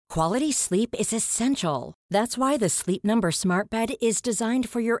Quality sleep is essential. That's why the Sleep Number Smart Bed is designed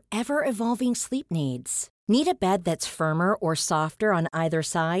for your ever-evolving sleep needs. Need a bed that's firmer or softer on either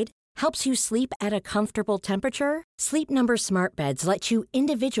side? Helps you sleep at a comfortable temperature? Sleep Number Smart Beds let you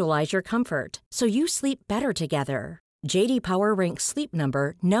individualize your comfort, so you sleep better together. J.D. Power ranks Sleep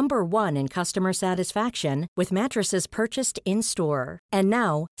Number #1 in customer satisfaction with mattresses purchased in-store. And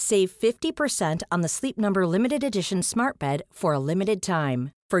now, save 50% on the Sleep Number Limited Edition Smart Bed for a limited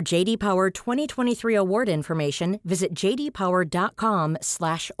time. For J.D. Power 2023 award information, visit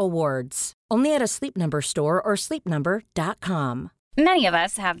jdpower.com/awards. Only at a Sleep Number store or sleepnumber.com. Many of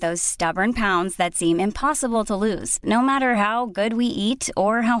us have those stubborn pounds that seem impossible to lose, no matter how good we eat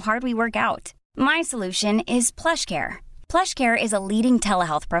or how hard we work out. My solution is PlushCare. PlushCare is a leading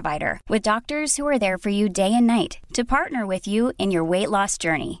telehealth provider with doctors who are there for you day and night to partner with you in your weight loss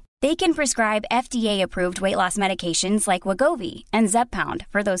journey. They can prescribe FDA-approved weight loss medications like Wegovy and Zepbound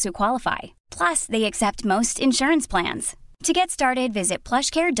for those who qualify. Plus, they accept most insurance plans. To get started, visit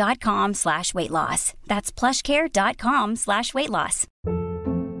plushcare.com/weightloss. That's plushcare.com/weightloss.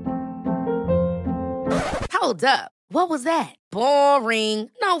 Hold up. What was that? Boring.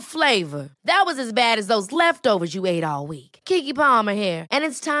 No flavor. That was as bad as those leftovers you ate all week. Keke Palmer here, and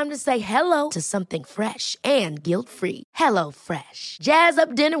it's time to say hello to something fresh and guilt-free. Hello Fresh. Jazz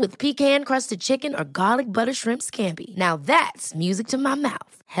up dinner with pecan-crusted chicken or garlic butter shrimp scampi. Now that's music to my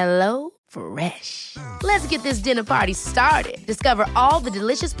mouth. Hello Fresh. Let's get this dinner party started. Discover all the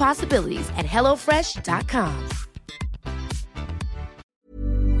delicious possibilities at hellofresh.com.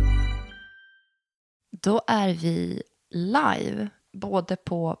 Då är vi live, både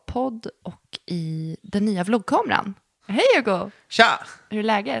på podd och i den nya vloggkameran. Hej Hugo! Tja! Hur är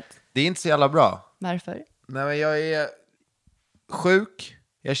läget? Det är inte så jävla bra. Varför? Nej, men jag är sjuk.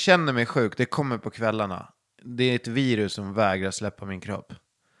 Jag känner mig sjuk. Det kommer på kvällarna. Det är ett virus som vägrar släppa min kropp.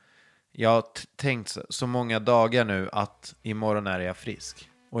 Jag har tänkt så många dagar nu att imorgon är jag frisk.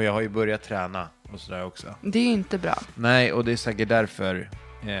 Och jag har ju börjat träna och sådär också. Det är ju inte bra. Nej, och det är säkert därför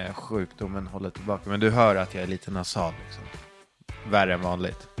sjukdomen håller tillbaka. Men du hör att jag är lite nasal liksom. Värre än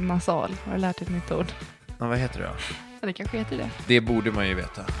vanligt. Nasal, har du lärt dig ett nytt ord? Ja, vad heter det då? Ja, det kanske heter det. Det borde man ju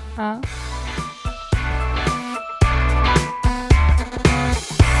veta. Ja.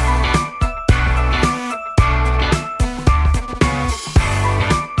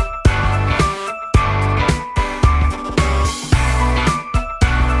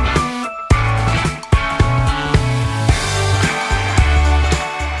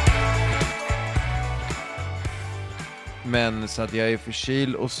 Men så att jag är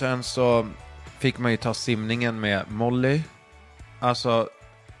förkyld. Och sen så fick man ju ta simningen med Molly. Alltså,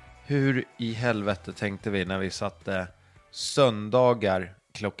 hur i helvete tänkte vi när vi satte söndagar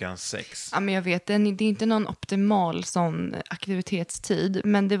 6:00? Ja, men jag vet, det är inte någon optimal sån aktivitetstid.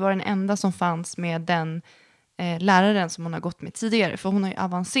 Men det var den enda som fanns med den läraren som hon har gått med tidigare. För hon har ju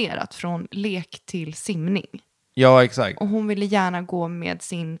avancerat från lek till simning. Ja, exakt. Och hon ville gärna gå med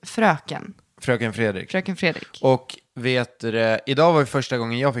sin fröken. Fröken Fredrik. Fröken Fredrik. Och vet du, idag var det första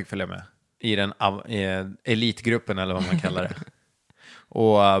gången jag fick följa med i den elitgruppen eller vad man kallar det.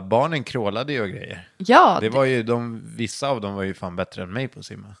 Och barnen krålade ju och grejer. Ja. Det var ju vissa av dem var ju fan bättre än mig på att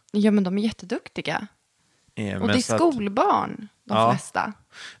simma. Ja, men de är jätteduktiga. Och det är skolbarn, de flesta.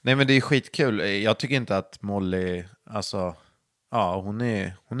 Nej, men det är skitkul. Jag tycker inte att Molly, alltså, ja, hon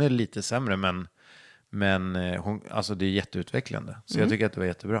är lite sämre, men hon, alltså det är jätteutvecklande. Så jag tycker att det var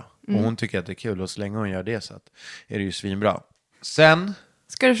jättebra. Och hon tycker att det är kul. Och så länge hon gör det så att är det ju svinbra. Sen...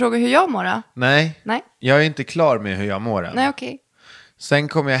 Ska du fråga hur jag mår då? Nej. Jag är inte klar med hur jag mår än. Nej, okej. Sen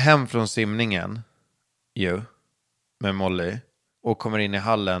kommer jag hem från simningen med Molly. Och kommer in i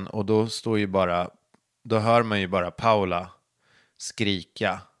hallen. Och då då hör man ju bara Paula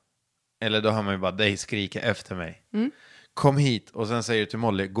skrika. Eller då hör man ju bara dig skrika efter mig. Kom hit. Och sen säger du till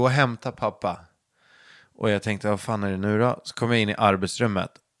Molly, gå och hämta pappa. Och jag tänkte, vad fan är det nu då? Så kom jag in i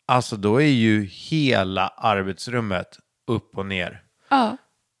arbetsrummet. Alltså då är ju hela arbetsrummet upp och ner. Ja.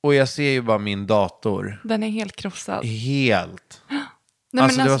 Och jag ser ju bara min dator. Den är helt krossad. Helt. Nej,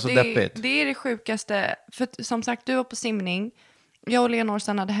 alltså men det var så deppigt. Det är det sjukaste. För som sagt, du var på simning. Jag och Leonor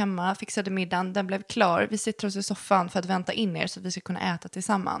stannade hemma, fixade middagen. Den blev klar. Vi sitter oss i soffan för att vänta in er så att vi ska kunna äta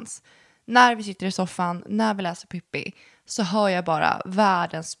tillsammans. När vi sitter i soffan, när vi läser Pippi, så hör jag bara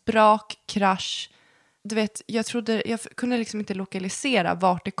världens brak, krasch. Du vet, jag kunde liksom inte lokalisera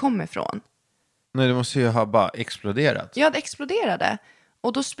vart det kom ifrån. Nej, det måste ju ha bara exploderat. Ja, det exploderade.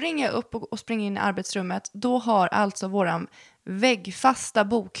 Och då springer jag upp och springer in i arbetsrummet. Då har alltså våran väggfasta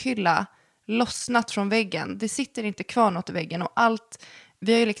bokhylla lossnat från väggen. Det sitter inte kvar något i väggen. Och allt,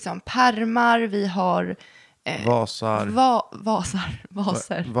 vi har ju liksom pärmar, vi har Vaser.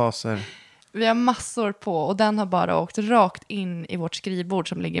 Vi har massor på och den har bara åkt rakt in i vårt skrivbord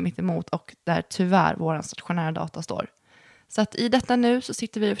som ligger mitt emot och där tyvärr vår stationära data står. Så att i detta nu så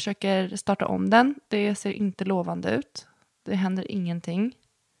sitter vi och försöker starta om den. Det ser inte lovande ut. Det händer ingenting.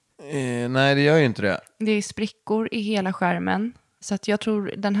 Nej, det gör ju inte det. Det är sprickor i hela skärmen. Så att jag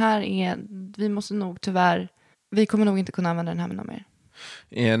tror den här vi måste nog tyvärr, vi kommer nog inte kunna använda den här med någon mer.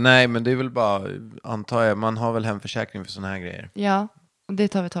 Nej, men det är väl bara, antar jag, man har väl hemförsäkring för såna här grejer. Ja, och det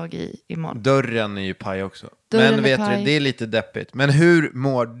tar vi tag i imorgon. Dörren är ju paj också. Dörren men vet paj. du, det är lite deppigt. Men hur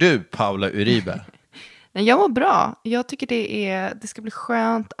mår du, Paula Uribe? Nej, jag mår bra. Jag tycker det ska bli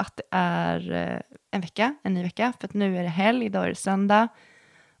skönt att det är en ny vecka. För att nu är det helg, idag är det söndag.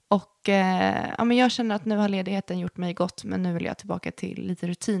 Och men jag känner att nu har ledigheten gjort mig gott. Men nu vill jag tillbaka till lite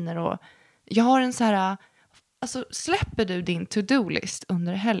rutiner. Och jag har en så här, alltså släpper du din to-do-list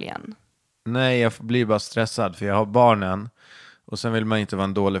under helgen? Nej, jag blir bara stressad för jag har barnen. Och sen vill man inte vara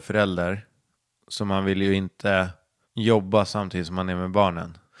en dålig förälder. Så man vill ju inte jobba samtidigt som man är med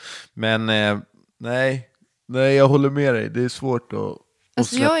barnen. Men nej, jag håller med dig. Det är svårt att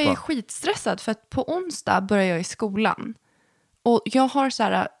släppa. Jag är skitstressad för att på onsdag börjar jag i skolan. Och jag har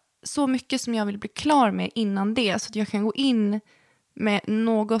så mycket som jag vill bli klar med innan det. Så att jag kan gå in med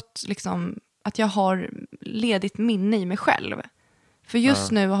något, liksom, att jag har ledigt minne i mig själv. För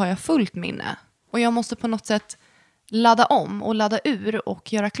just nu har jag fullt minne. Och jag måste på något sätt ladda om och ladda ur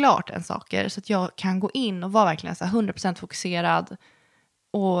och göra klart en saker. Så att jag kan gå in och vara verkligen så här 100% fokuserad.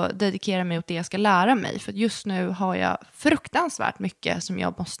 Och dedikera mig åt det jag ska lära mig. För just nu har jag fruktansvärt mycket som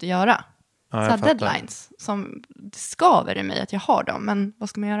jag måste göra. Ja, så deadlines som det skaver i mig att jag har dem. Men vad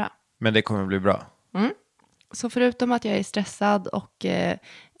ska man göra? Men det kommer bli bra. Mm. Så förutom att jag är stressad och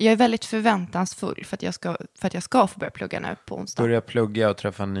jag är väldigt förväntansfull för att jag ska få börja plugga nu på onsdag. Börja plugga och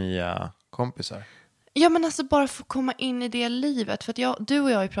träffa nya kompisar. Ja, men alltså bara få komma in i det livet. För att du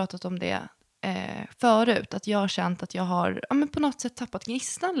och jag har ju pratat om det förut. Att jag har känt att jag har på något sätt tappat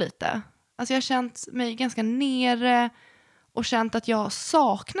gnistan lite. Alltså jag har känt mig ganska nere och känt att jag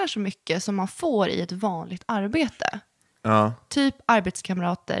saknar så mycket som man får i ett vanligt arbete. Ja. Typ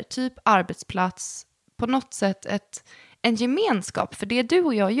arbetskamrater, typ arbetsplats. På något sätt en gemenskap. För det du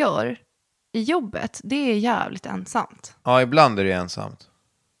och jag gör i jobbet, det är jävligt ensamt. Ja, ibland är det ensamt.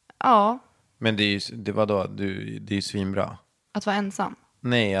 Ja. Men det är ju svinbra. Att vara ensam.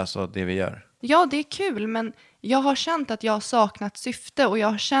 Nej, alltså det vi gör. Ja, det är kul, men jag har känt att jag har saknat syfte och jag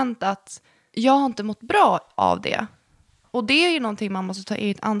har känt att jag har inte mått bra av det. Och det är ju någonting man måste ta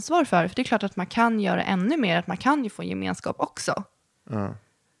eget ansvar för det är klart att man kan göra ännu mer, att man kan ju få gemenskap också. Mm.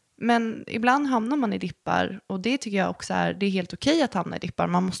 Men ibland hamnar man i dippar och det tycker jag också det är helt okej att hamna i dippar.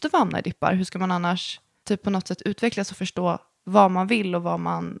 Man måste få hamna i dippar. Hur ska man annars typ på något sätt utvecklas och förstå vad man vill och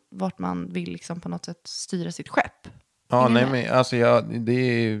vart man vill liksom på något sätt styra sitt skepp? Ja, nej, men alltså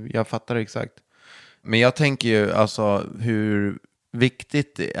jag fattar exakt. Men jag tänker ju alltså hur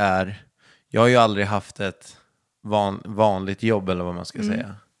viktigt det är. Jag har ju aldrig haft ett vanligt jobb eller vad man ska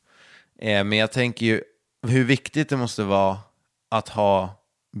säga. Men jag tänker ju hur viktigt det måste vara att ha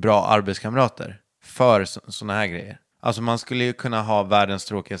bra arbetskamrater för såna här grejer. Alltså man skulle ju kunna ha världens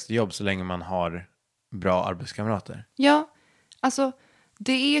tråkigaste jobb så länge man har bra arbetskamrater. Ja, alltså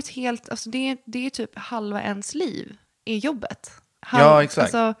det är ett helt, alltså det är typ halva ens liv i jobbet. Ja,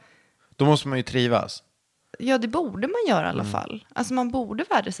 exakt. Alltså, då måste man ju trivas. Ja, det borde man göra i alla fall. Alltså man borde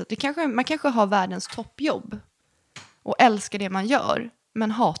värdesätta. Man kanske har världens toppjobb och älskar det man gör,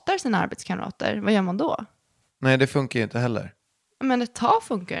 men hatar sina arbetskamrater. Vad gör man då? Nej, det funkar ju inte heller. Men ett tag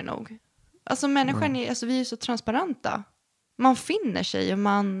funkar det nog. Alltså människan är, vi är så transparenta. Man finner sig och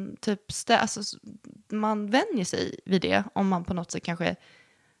man typ man vänjer sig vid det om man på något sätt kanske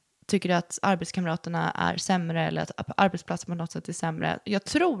tycker att arbetskamraterna är sämre eller att arbetsplatsen på något sätt är sämre. Jag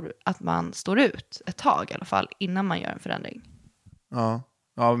tror att man står ut ett tag i alla fall innan man gör en förändring. Ja,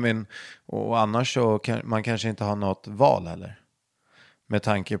 men och annars så kan man kanske inte ha något val heller. Med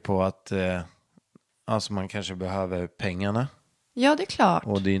tanke på att alltså man kanske behöver pengarna. Ja, det är klart.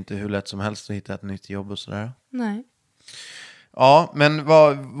 Och det är inte hur lätt som helst att hitta ett nytt jobb och sådär. Nej. Ja, men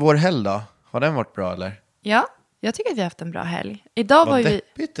vår helg då? Har den varit bra eller? Ja, jag tycker att vi har haft en bra helg. Idag var Vad vi...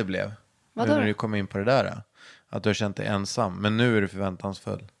 deppigt det blev. Vadå? När du kom in på det där. Att du har känt dig ensam. Men nu är du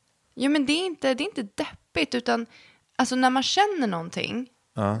förväntansfull. Jo, men det är inte deppigt. Utan alltså när man känner någonting.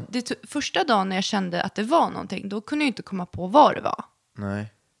 Ja. Första dagen när jag kände att det var någonting. Då kunde jag inte komma på vad det var.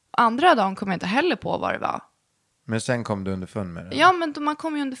 Nej. Andra dagen kom jag inte heller på vad det var. Men sen kom du underfund med det. Ja, men då man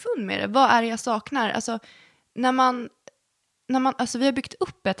kommer ju underfund med det. Vad är det jag saknar? Alltså, när man alltså vi har byggt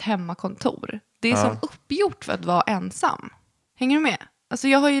upp ett hemmakontor. Det är som uppgjort för att vara ensam. Hänger du med? Alltså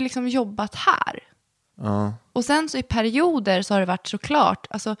jag har ju liksom jobbat här. Och sen så i perioder så har det varit såklart,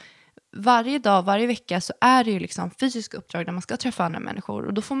 alltså varje dag, varje vecka så är det ju liksom fysiska uppdrag där man ska träffa andra människor.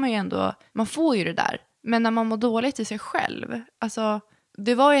 Och då får man ju ändå, man får ju det där. Men när man mår dåligt i sig själv, alltså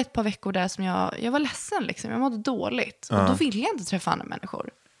det var ju ett par veckor där som jag var ledsen liksom, jag mådde dåligt. Och då ville jag inte träffa andra människor.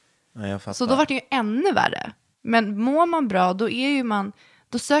 Ja, jag fattar. Så då var det ju ännu värre. Men mår man bra, då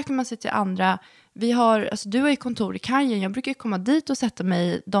söker man sig till andra. Alltså du har ju kontor i Kajen. Jag brukar komma dit och sätta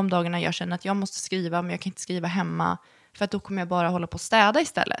mig de dagarna jag känner att jag måste skriva, men jag kan inte skriva hemma. För att då kommer jag bara hålla på och städa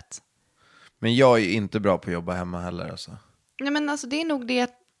istället. Men jag är ju inte bra på att jobba hemma heller alltså. Nej men alltså det är nog det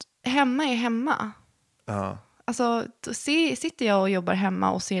att hemma är hemma. Ja. Alltså sitter jag och jobbar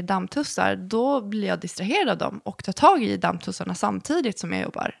hemma och ser dammtussar, då blir jag distraherad av dem och tar tag i dammtussarna samtidigt som jag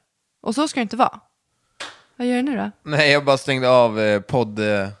jobbar. Och så ska det inte vara. Vad gör du nu då? Nej, jag bara stängde av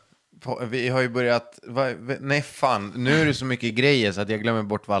vi har ju börjat... Nej, fan. Nu är det så mycket grejer så att jag glömmer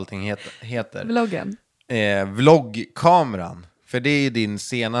bort vad allting heter. Vloggen? Vloggkameran. För det är ju din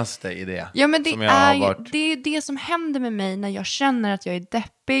senaste idé. Ja, men det är det som händer med mig när jag känner att jag är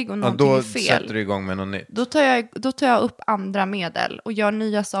deppig och någonting är fel. Då sätter du igång med något nytt. Då tar jag upp andra medel och gör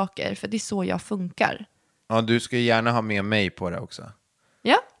nya saker, för det är så jag funkar. Ja, du ska gärna ha med mig på det också.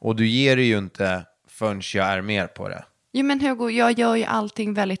 Ja. Och du ger det ju inte förrän jag är med på det. Jo, men Hugo, jag gör ju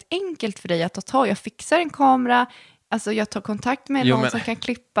allting väldigt enkelt för dig att ta tag. Jag fixar en kamera, alltså jag tar kontakt med någon som kan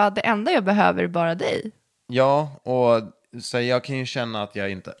klippa. Det enda jag behöver är bara dig. Ja, och så jag kan ju känna att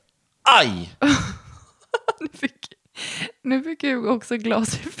jag inte... Aj! Nu fick Hugo också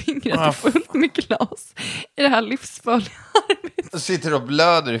glas i fingret, fullt med glas i det här livsfarliga arbetet. Du sitter och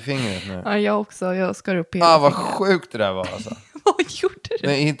blöder i fingret nu. Ja, jag också. Jag skar upp hela vad fingret. sjukt det där var alltså. Vad gjorde du?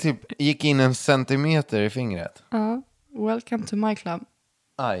 Det gick in 1 centimeter i fingret. Ja, welcome to my club.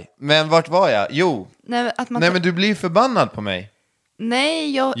 Aj. Men vart var jag? Jo. Nej, men du blir förbannad på mig.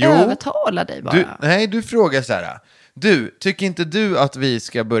 Nej, jag övertalar dig bara. Du frågar så här. Tycker inte du att vi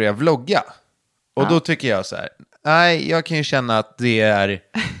ska börja vlogga? Och då tycker jag så här. Nej, jag kan ju känna att det är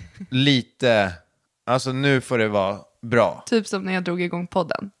lite... Alltså nu får det vara bra. Typ som när jag drog igång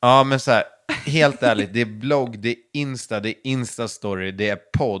podden. Ja, men så här, helt ärligt. Det är blogg, det är Insta-story, det är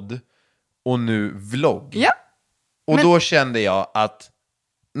podd. Och nu vlogg. Ja. Och då kände jag att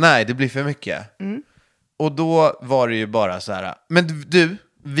nej, det blir för mycket. Och då var det ju bara så här. Men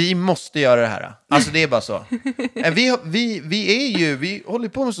vi måste göra det här. Alltså det är bara så. Vi håller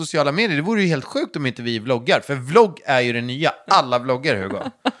på med sociala medier. Det vore ju helt sjukt om inte vi vloggar. För vlogg är ju det nya. Alla vloggar, Hugo.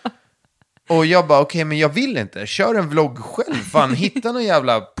 Och jag bara, okej, men jag vill inte. Kör en vlogg själv. Fan, hitta någon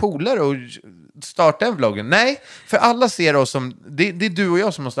jävla polare och starta en vlogg. Nej, för alla ser oss som... Det är du och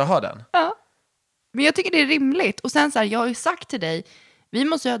jag som måste ha den. Ja. Men jag tycker det är rimligt. Och sen så här, jag har ju sagt till dig, vi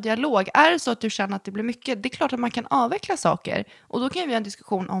måste ha dialog. Är det så att du känner att det blir mycket, det är klart att man kan avveckla saker. Och då kan vi ha en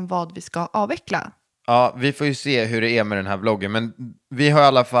diskussion om vad vi ska avveckla. Ja, vi får ju se hur det är med den här vloggen. Men vi har i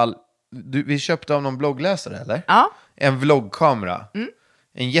alla fall... Vi köpte av någon bloggläsare, eller? Ja. En vloggkamera.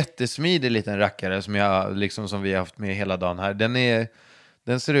 En jättesmidig liten rackare som vi har haft med hela dagen här.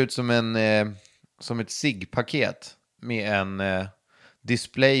 Den ser ut som ett SIG-paket med en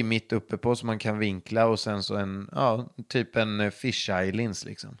display mitt uppe på som man kan vinkla och sen så typ en fisheye-lins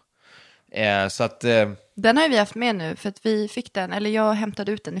liksom. Så att den har vi haft med nu för att vi fick den, eller jag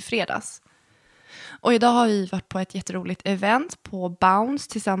hämtade ut den i fredags. Och idag har vi varit på ett jätteroligt event på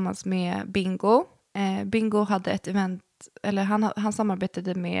Bounce tillsammans med Bingo. Bingo hade ett event, eller han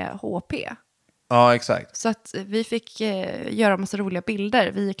samarbetade med HP. Ja, exakt. Så att vi fick göra massa roliga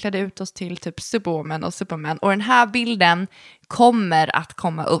bilder. Vi klädde ut oss till typ Superwoman och Superman. Och den här bilden kommer att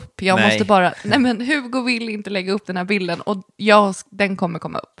komma upp. Nej, men Hugo vill inte lägga upp den här bilden. Och den kommer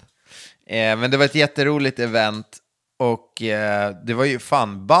komma upp. Men det var ett jätteroligt event. Och det var ju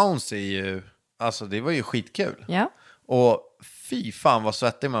Bounce är ju... Alltså det var ju skitkul. Ja. Och fy fan vad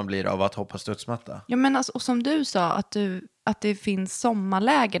svettig man blir av att hoppa studsmatta. Ja, men alltså, och som du sa, att det finns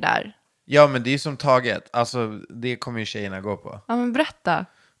sommarläger där. Ja, men det är ju som taget. Alltså, det kommer ju tjejerna gå på. Ja, men berätta.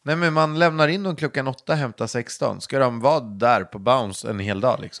 Nej, men man lämnar in dem 8:00, hämtar 16. Ska de vara där på Bounce en hel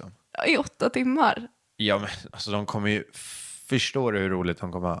dag liksom? I 8 timmar. Ja, men alltså de kommer ju... Förstår du hur roligt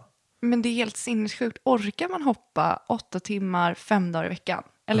de kommer ha? Men det är helt sinnessjukt. Orkar man hoppa 8 timmar 5 dagar i veckan?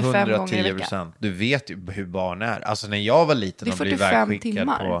 Eller 5 gånger i veckan? Du vet ju hur barn är. Alltså när jag var liten och blev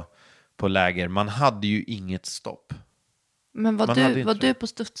ivägskickad på läger. Man hade ju inget stopp. Men var du på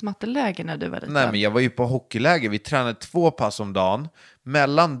studsmatteläger när du var liten? Nej, men jag var ju på hockeyläger. Vi tränade 2 pass om dagen.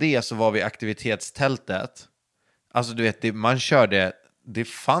 Mellan det så var vi i aktivitetstältet. Alltså du vet, man körde... Det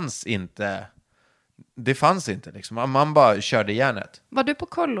fanns inte liksom. Man bara körde järnet. Var du på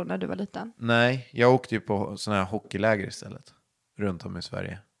kollo när du var liten? Nej, jag åkte ju på såna här hockeyläger istället. Runt om i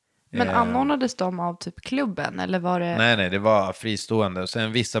Sverige. Men anordnades de av typ klubben eller var det? Nej, det var fristående.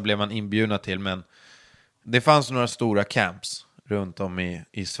 Sen vissa blev man inbjudna till, men det fanns några stora camps runt om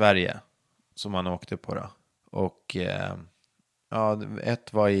i Sverige som man åkte på då. Och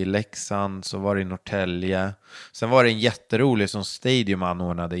ett var i Leksand, så var det i Norrtälje. Sen var det en jätterolig som Stadium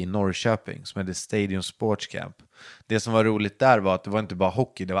anordnade i Norrköping som hette Stadium Sports Camp. Det som var roligt där var att det var inte bara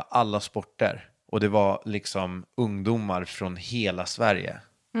hockey, det var alla sporter. Och det var liksom ungdomar från hela Sverige.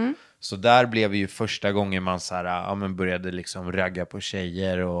 Så där blev ju första gången man så här, men började liksom ragga på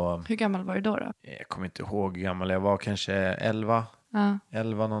tjejer. Och Hur gammal var du då? jag kommer inte ihåg hur gammal jag var, kanske 11.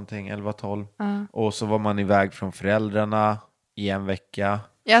 11 någonting, 11-12. Och så var man iväg från föräldrarna i en vecka.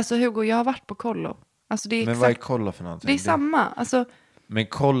 Ja, alltså Hugo, jag har varit på kollo. Alltså, det är Men vad är kollo för någonting? Det är samma. Alltså, men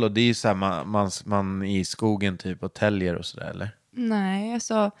kollo, det är ju så här man i skogen typ och täljer och sådär, eller? nej,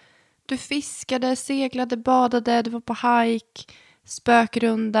 alltså du fiskade, seglade, badade, du var på hike,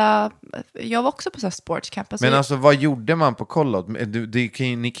 spökrunda. Jag var också på så här sportscamp. Alltså, Men alltså vad gjorde man på kollot? Ni kan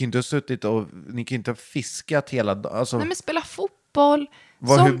ju inte ha suttit och ni kan inte ha fiskat hela dagen. Alltså, nej, men spela fotboll.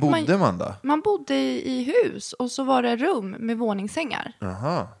 hur bodde man då? Man bodde i hus och så var det rum med våningssängar.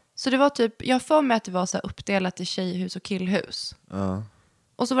 Aha. Så det var typ, jag får mig att det var så här uppdelat i tjejhus och killhus.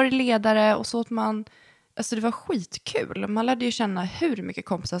 Och så var det ledare och så åt man, alltså det var skitkul. Man lärde ju känna hur mycket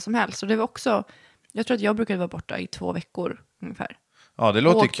kompisar som helst. Och det var också, jag tror att jag brukade vara borta i 2 veckor ungefär. Ja, det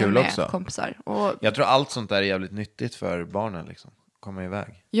låter Åkte kul med också. Kompisar. Och, Jag tror allt sånt där är jävligt nyttigt för barnen liksom. Komma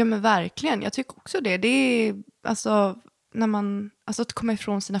iväg. ja men verkligen, jag tycker också det. Det är alltså, när man, alltså att komma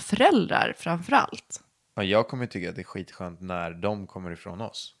ifrån sina föräldrar framförallt. Ja, jag kommer tycka att det är skitskönt när de kommer ifrån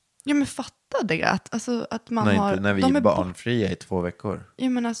oss. Ja men fatta det, att man Nej, har... inte när vi är barnfria i 2 veckor. Ja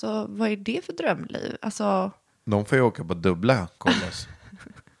men alltså, vad är det för drömliv? Alltså... De får ju åka på dubbla kollos.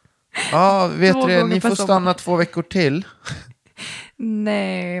 Ja, vet 2 du det, gånger ni per får sommar. stanna 2 veckor till.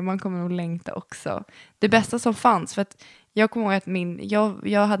 Nej, man kommer nog längta också. Det bästa som fanns, för att jag kommer ihåg att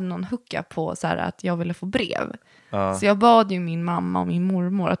jag hade någon hookup på så här att jag ville få brev. Så jag bad ju min mamma och min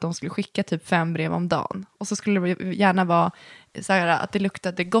mormor att de skulle skicka typ 5 brev om dagen. Och så skulle det gärna vara så här att det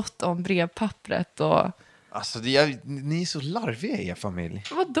luktade gott om brevpappret och... Alltså, ni är så larviga i er familj.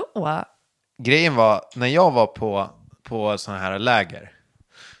 Vadå? Grejen var, när jag var på såna här läger,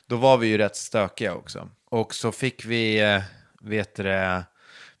 då var vi ju rätt stökiga också. Och så fick vi,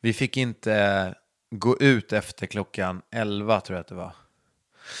 vi fick inte gå ut efter klockan 11 tror jag att det var.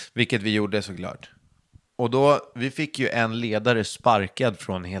 Vilket vi gjorde såklart. Och då, vi fick ju en ledare sparkad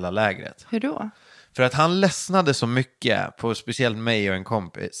från hela lägret. Hur då? För att han ledsnade så mycket på speciellt mig och en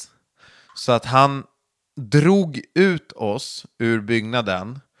kompis. Så att han drog ut oss ur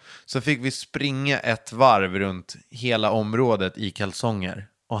byggnaden. Så fick vi springa ett varv runt hela området i kalsonger.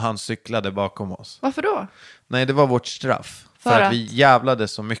 Och han cyklade bakom oss. Varför då? Nej, det var vårt straff. För att vi jävlade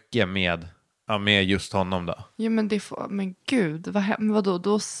så mycket med just honom då. Jo men men gud, vadå?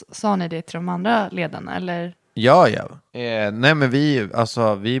 Då sa ni det till de andra ledarna eller? Ja. Nej men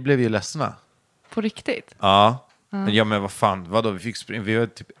vi blev ju ledsna. På riktigt? Ja. Ja men vad fan, vadå? Vi var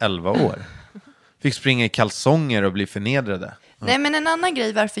typ 11 år. Fick springa i kalsonger och bli förnedrade. Nej men en annan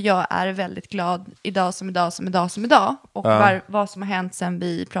grej varför jag är väldigt glad idag och vad som har hänt sen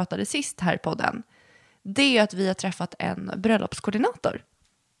vi pratade sist här i podden, det är att vi har träffat en bröllopskoordinator.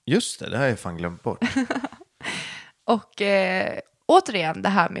 Just det har jag fan glömt bort. Och återigen det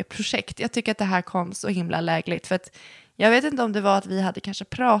här med projekt, jag tycker att det här kom så himla lägligt för att jag vet inte om det var att vi hade kanske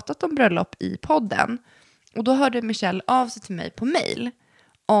pratat om bröllop i podden och då hörde Michelle av sig till mig på mail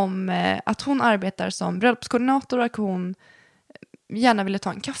om att hon arbetar som bröllopskoordinator och att hon gärna ville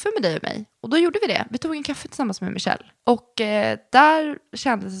ta en kaffe med dig och mig. Och då gjorde vi det. Vi tog en kaffe tillsammans med Michelle. Och där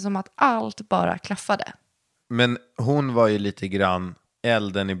kändes det som att allt bara klaffade. Men hon var ju lite grann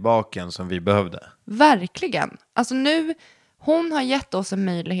elden i baken som vi behövde. Verkligen. Alltså nu, hon har gett oss en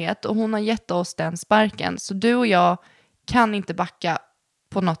möjlighet och hon har gett oss den sparken. Så du och jag kan inte backa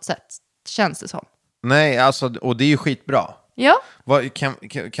på något sätt, känns det som. Nej, alltså, och det är ju skitbra. Ja.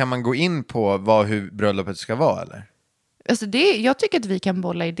 Kan man gå in på hur bröllopet ska vara eller? Alltså jag tycker att vi kan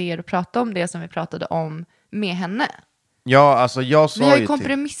bolla idéer och prata om det som vi pratade om med henne. Ja, alltså jag sa ju... Vi har ju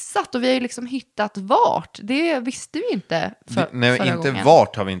kompromissat och vi har ju liksom hittat vart. Det visste vi inte förra gången.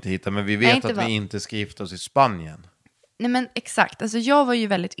 Vart har vi inte hittat, men vi vet inte att vart. vi inte ska gifta oss i Spanien. Nej men exakt, alltså jag var ju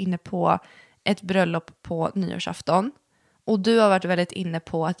väldigt inne på ett bröllop på nyårsafton. Och du har varit väldigt inne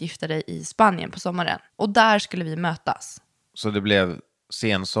på att gifta dig i Spanien på sommaren. Och där skulle vi mötas. Så det blev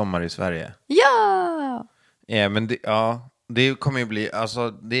sensommar i Sverige? Ja! Men det kommer ju bli,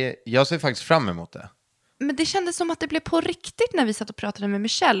 alltså jag ser faktiskt fram emot det. Men det kändes som att det blev på riktigt när vi satt och pratade med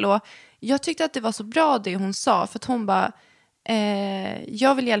Michelle. Och jag tyckte att det var så bra det hon sa. För att hon bara,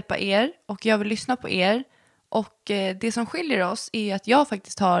 jag vill hjälpa er och jag vill lyssna på er. Och det som skiljer oss är att jag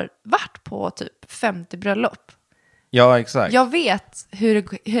faktiskt har varit på typ 50 bröllop. Ja, exakt. Jag vet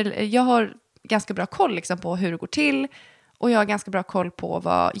jag har ganska bra koll liksom på hur det går till. Och jag har ganska bra koll på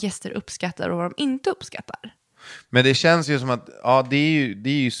vad gäster uppskattar och vad de inte uppskattar. Men det känns ju som att, ja, det är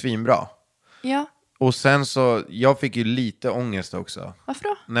ju svinbra. Ja. Och sen så, jag fick ju lite ångest också. Varför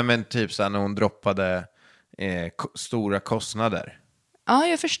då? Nej men typ så här när hon droppade stora kostnader. Ja,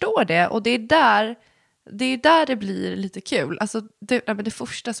 jag förstår det. Och det är där det blir lite kul. Alltså det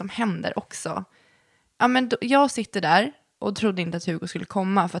första som händer också. Ja, men jag sitter där och trodde inte att Hugo skulle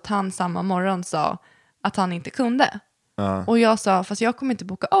komma. För att han samma morgon sa att han inte kunde. Ja. Och jag sa, fast jag kommer inte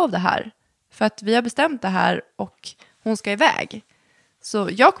boka av det här. För att vi har bestämt det här och hon ska iväg. Så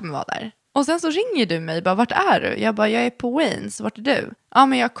jag kommer vara där. Och sen så ringer du mig, bara, vart är du? Jag bara, jag är på Waynes, vart är du? Ja,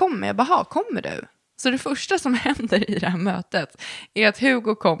 men jag kommer. Jag bara, kommer du? Så det första som händer i det här mötet är att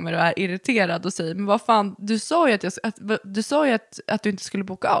Hugo kommer och är irriterad och säger, men vad fan, du sa ju att du inte skulle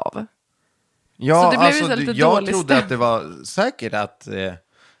boka av. Ja, så det blev alltså lite jag trodde att det var säkert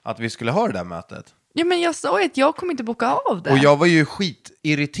att vi skulle ha det där mötet. Ja, men jag sa ju att jag kommer inte boka av det. Och jag var ju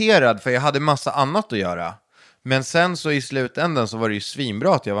skitirriterad för jag hade massa annat att göra. Men sen så i slutändan så var det ju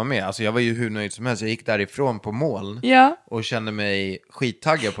svinbra att jag var med. Alltså jag var ju hur nöjd som helst. Jag gick därifrån på moln. Ja. Och kände mig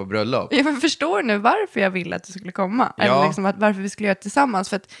skittaggad på bröllop. Jag förstår nu varför jag ville att du skulle komma. Ja. Eller liksom varför vi skulle göra det tillsammans.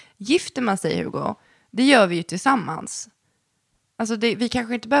 För att gifter man sig, Hugo, det gör vi ju tillsammans. Alltså vi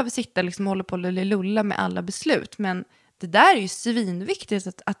kanske inte behöver sitta liksom och hålla på och lulla med alla beslut. Men det där är ju svinviktigt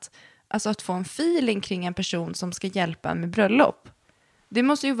att få en feeling kring en person som ska hjälpa med bröllop. Det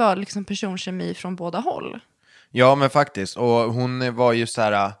måste ju vara liksom personkemi från båda håll. Ja, men faktiskt. Och hon var ju så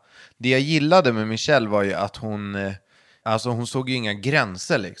här. Det jag gillade med Michelle var ju att hon såg ju inga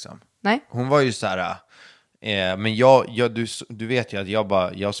gränser liksom. Nej. Hon var ju så här. Men du vet ju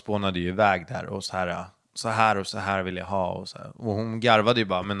att jag spånade ju iväg där och så här vill jag ha och så här. Och hon garvade ju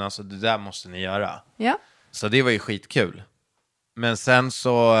bara, men alltså det där måste ni göra. Ja. Så det var ju skitkul. Men sen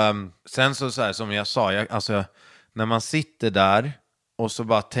så här, som jag sa, alltså när man sitter där och så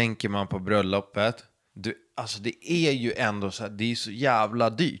bara tänker man på bröllopet. Alltså det är ju ändå så här, det är så jävla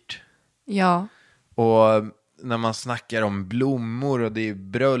dyrt. Ja. Och när man snackar om blommor och det är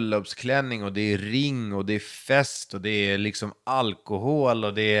bröllopsklänning och det är ring och det är fest och det är liksom alkohol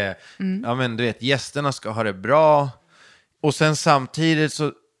och det är, ja men du vet, gästerna ska ha det bra. Och sen samtidigt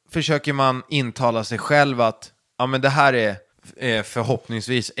så försöker man intala sig själv att, ja men det här är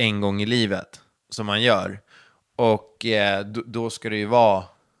förhoppningsvis en gång i livet som man gör. Och då ska det ju vara,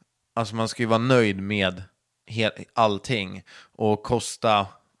 alltså man ska ju vara nöjd med allting och kosta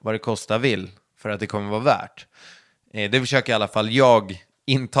vad det kostar vill för att det kommer vara värt. Det försöker i alla fall jag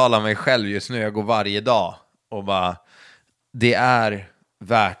intala mig själv just nu. Jag går varje dag och bara, det är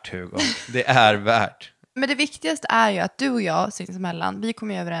värt, Hugo. Det är värt. Men det viktigaste är ju att du och jag sinsemellan, vi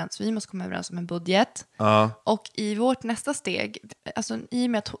måste komma överens om en budget. Ja. Och i vårt nästa steg, alltså i och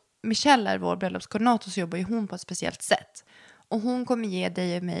med att Michelle är vår bröllopskoordinator så jobbar ju hon på ett speciellt sätt. Och hon kommer ge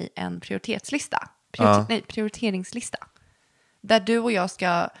dig och mig en prioritetslista. Prioriteringslista. Där du och jag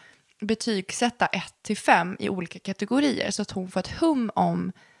ska betygsätta 1-5 i olika kategorier. Så att hon får ett hum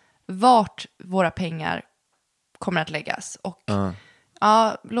om vart våra pengar kommer att läggas. Och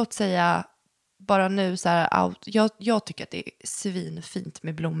ja, låt säga bara nu så här, jag tycker att det är svinfint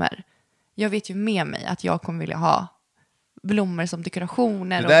med blommor. Jag vet ju med mig att jag kommer vilja ha blommor som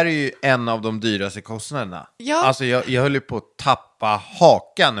dekorationer. Det där är ju en av de dyraste kostnaderna. Ja. Alltså jag höll ju på att tappa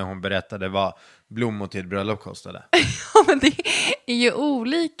hakan när hon berättade vad blommor till ett bröllop kostade. Ja, men det är ju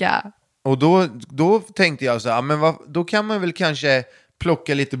olika. Och då tänkte jag så här, men då kan man väl kanske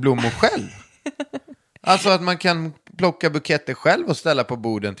plocka lite blommor själv. Alltså att man kan plocka buketter själv och ställa på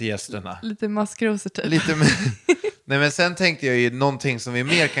borden till gästerna. Lite maskrosor typ. Nej, men sen tänkte jag ju någonting som vi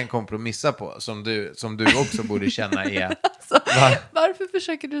mer kan kompromissa på, som du också borde känna är... Alltså, varför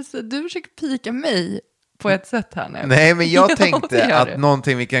försöker du försöker pika mig på ett sätt här nu? Nej, men jag tänkte att du.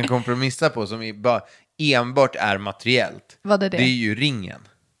 någonting vi kan kompromissa på som enbart är materiellt. Vad är det? Det är ju ringen.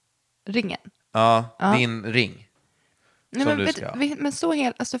 Ringen? Ja, din ring. Nej, som men, du ska.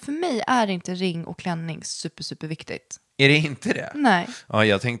 men alltså för mig är inte ring och klänning super viktigt. Är det inte det? Nej. Ja,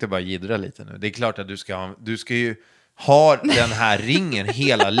 jag tänkte bara jiddra lite nu. Det är klart att du ska ju ha den här ringen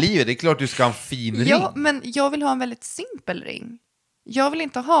hela livet. Det är klart du ska ha en fin ring. Ja, men jag vill ha en väldigt simpel ring. Jag vill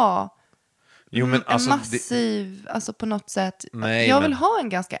inte ha en massiv, alltså på något sätt. Nej, jag vill ha en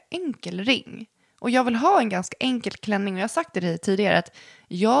ganska enkel ring. Och jag vill ha en ganska enkel klänning. Och jag har sagt det tidigare att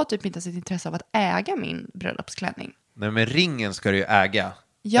jag typ inte har sitt intresse av att äga min bröllopsklänning. Nej, men ringen ska du ju äga.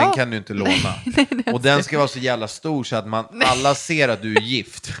 Ja. Den kan du inte låna. Och den ska vara så jävla stor så att alla ser att du är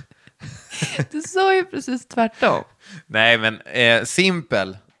gift. Du sa ju precis tvärtom. Nej, men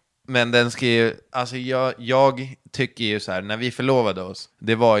simpel. Men den ska ju, alltså jag tycker ju så här, när vi förlovade oss,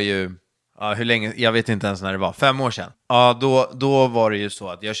 det var ju, hur länge, jag vet inte ens när det var, 5 år sedan. Ja, då var det ju så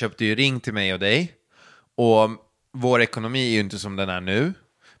att jag köpte ju ring till mig och dig. Och vår ekonomi är ju inte som den är nu.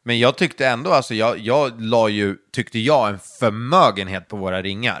 Men jag tyckte ändå, alltså jag la ju, tyckte jag, en förmögenhet på våra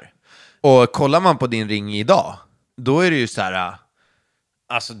ringar. Och kollar man på din ring idag, då är det ju så här,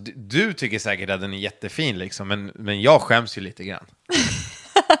 alltså du tycker säkert att den är jättefin liksom, men jag skäms ju lite grann.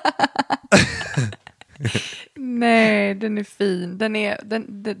 Nej, den är fin. Den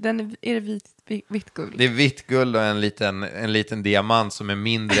är vitt guld. Det är vitt guld och en liten diamant som är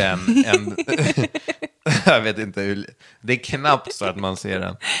mindre än jag vet inte hur, det är knappt så att man ser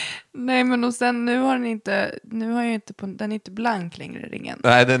den. Nej, men och sen nu har jag inte den är inte blank längre, ringen.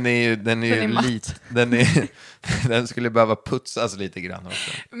 Nej, den är ju matt. Den skulle behöva putsas lite grann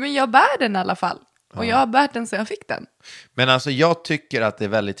också. Men jag bär den i alla fall. Och jag har bärt den så jag fick den. Men alltså jag tycker att det är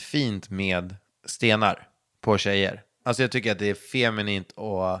väldigt fint med stenar på tjejer. Alltså jag tycker att det är feminint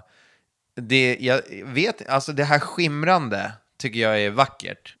och jag vet, alltså det här skimrande tycker jag är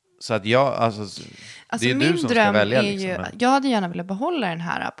vackert. Så att alltså det är du som ska välja liksom. Jag hade gärna velat behålla den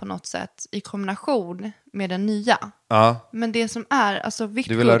här på något sätt i kombination med den nya. Ja. Men det som är, alltså vitt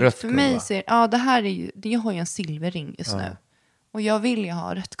du vill ha rött för guld, mig va? det här är ju, jag har ju en silverring just nu. Och jag vill ju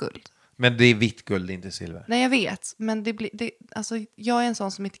ha rött guld. Men det är vitt guld, inte silver. Nej, jag vet. Men alltså, jag är en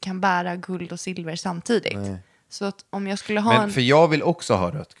sån som inte kan bära guld och silver samtidigt. Nej. Så att om jag skulle ha för jag vill också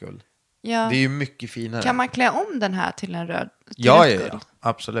ha rött guld. Ja, Det är ju mycket finare. kan man klä om den här till en röd till Ja, rött guld? ja,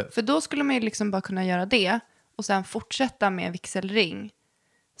 absolut. För då skulle man ju liksom bara kunna göra det. Och sen fortsätta med vigselring.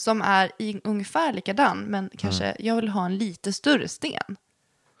 Som är ungefär likadan. Men kanske jag vill ha en lite större sten.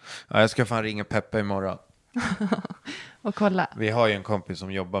 Ja, jag ska fan ringa Peppe imorgon. Och kolla. Vi har ju en kompis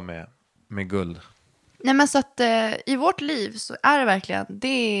som jobbar med guld. Nej, men så att i vårt liv så är det verkligen,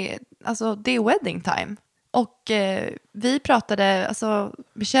 det är wedding time. Och vi pratade, alltså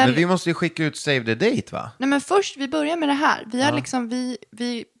Michelle... Men vi måste ju skicka ut save the date, va? Nej, men först, vi börjar med det här. Vi har liksom,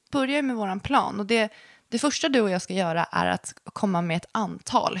 vi börjar med våran plan. Och det första du och jag ska göra är att komma med ett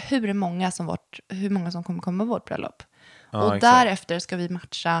antal. Hur många som kommer komma på vårt bröllop. Ja, och exakt. därefter ska vi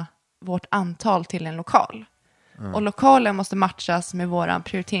matcha vårt antal till en lokal. Och lokalen måste matchas med våran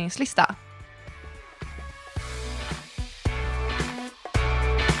prioriteringslista.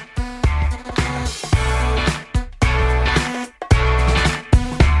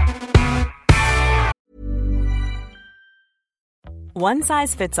 One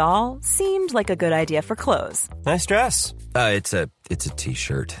size fits all seemed like a good idea for clothes. Nice dress. It's a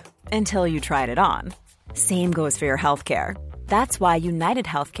t-shirt. Until you tried it on. Same goes for your healthcare. That's why United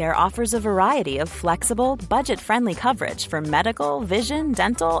Healthcare offers a variety of flexible, budget-friendly coverage for medical, vision,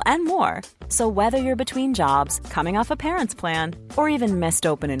 dental, and more. So whether you're between jobs, coming off a parent's plan, or even missed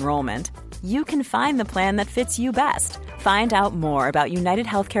open enrollment, you can find the plan that fits you best. Find out more about United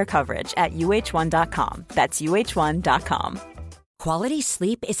Healthcare coverage at uh1.com. That's uh1.com. Quality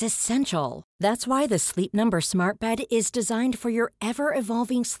sleep is essential. That's why the Sleep Number Smart Bed is designed for your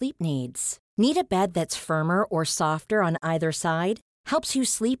ever-evolving sleep needs. Need a bed that's firmer or softer on either side? Helps you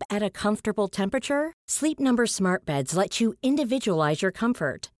sleep at a comfortable temperature? Sleep Number Smart Beds let you individualize your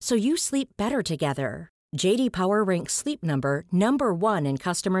comfort, so you sleep better together. JD Power ranks Sleep Number #1 in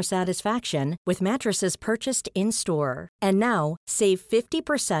customer satisfaction with mattresses purchased in-store. And now, save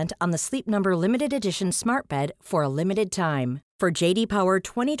 50% on the Sleep Number Limited Edition Smart Bed for a limited time. For JD Power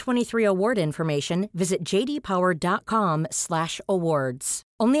 2023 award information, visit jdpower.com/awards.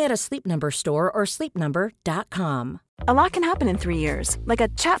 Only at a Sleep Number store or sleepnumber.com. A lot can happen in 3 years, like a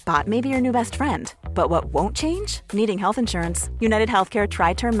chatbot may be your new best friend. But what won't change? Needing health insurance. United Healthcare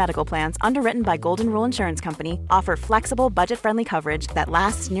Tri-Term Medical Plans, underwritten by Golden Rule Insurance Company, offer flexible, budget-friendly coverage that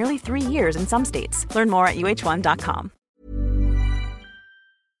lasts nearly 3 years in some states. Learn more at uh1.com.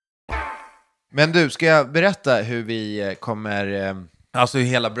 Men du, ska jag berätta hur vi kommer, alltså hur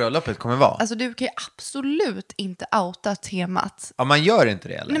hela bröllopet kommer vara? Alltså du kan ju absolut inte outa temat. Ja, man gör inte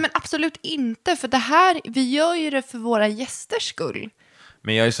det, eller? Nej, men absolut inte. För det här, vi gör ju det för våra gästers skull.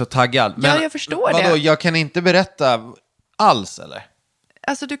 Men jag är så taggad. Men, jag förstår vadå, det. jag kan inte berätta alls, eller?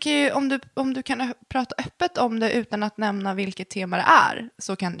 Alltså du kan ju, om du kan prata öppet om det utan att nämna vilket tema det är,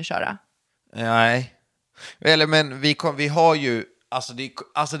 så kan du köra. Nej. Eller men vi har ju,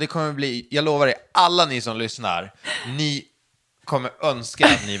 alltså det kommer bli, jag lovar er, alla ni som lyssnar, ni kommer önska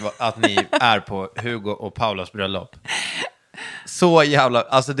att ni är på Hugo och Paulas bröllop. Så jävla,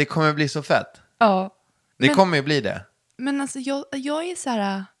 alltså det kommer bli så fett. Ja. Det kommer ju bli det. Men alltså jag är så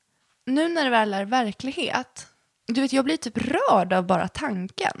här... Nu när det väl är verklighet. Du vet, jag blir typ rörd av bara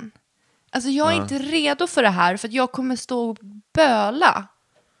tanken. Alltså jag är inte redo för det här. För att jag kommer stå och böla.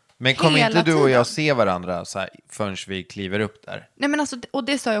 Men kommer hela inte du och tiden. jag se varandra så här, förrän vi kliver upp där? Nej men alltså, och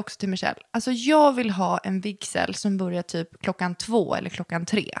det sa jag också till Michelle. Alltså jag vill ha en vigsel som börjar typ 2:00 eller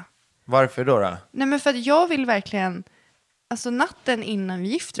 3:00. Varför då? Nej men för att jag vill verkligen... Alltså natten innan vi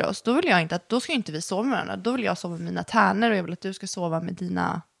gifter oss, då vill jag inte att... Då ska inte vi sova med varandra. Då vill jag sova med mina tärnor och jag vill att du ska sova med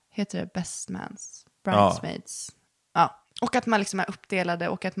dina... Heter det best mans? Bridesmaids? Ja. Och att man liksom är uppdelade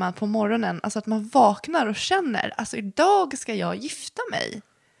och att man på morgonen... Alltså att man vaknar och känner... Alltså idag ska jag gifta mig.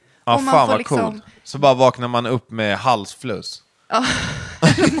 Ja, och man fan får vad liksom... coolt. Så bara vaknar man upp med halsfluss. Ja,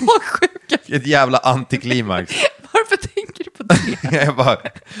 eller magsjuka. Ett jävla antiklimax. Varför tänker du på det? Jag bara,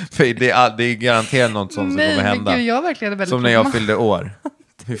 för det är garanterat något sånt som kommer hända. Nej, men gud, jag verkligen är väldigt som när jag fyllde år.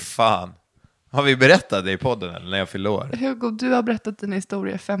 Hur fan? Har vi berättat det i podden eller när jag fyllde år? Hugo, du har berättat din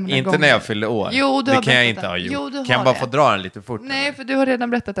historia 500 inte gånger. när jag fyllde år. Jo, du det har kan jag berättat inte ha den. gjort. Jo, du kan har jag bara det. få dra den lite fort? Nej, eller? för du har redan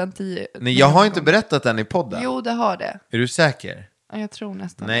berättat den 10. Nej, jag har inte berättat den i podden. Jo, det har det. Är du säker? Ja, jag tror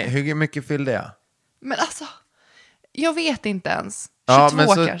nästan Nej, det. hur mycket fyllde jag? Men alltså, jag vet inte ens. 22 Ja, men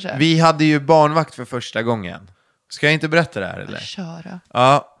så, kanske. vi hade ju barnvakt för första gången. Ska jag inte berätta det här eller? Köra.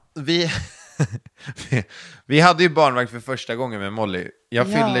 Ja, vi hade ju barnvakt för första gången med Molly. Jag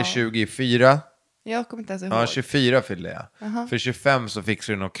Ja. fyllde 24. Jag kommer inte ens ihåg. Ja, 24 fyllde jag. Aha. För 25 så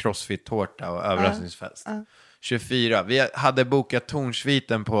fixade du någon crossfit-tårta och överraskningsfest. 24. Vi hade bokat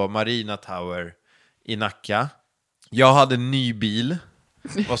tornsviten på Marina Tower i Nacka. Jag hade ny bil.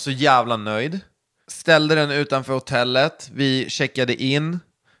 Var så jävla nöjd. Ställde den utanför hotellet. Vi checkade in.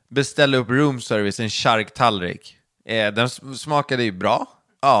 Beställde upp room service, en charktallrik. Den smakade ju bra.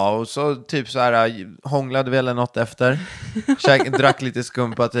 Ja, och så typ så här hånglade vi eller något efter. Drack lite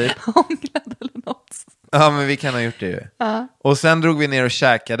skumpa typ. Hånglade eller något. Ja, men vi kan ha gjort det ju. Och sen drog vi ner och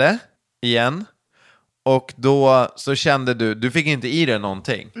käkade igen. Och då så kände du fick inte i dig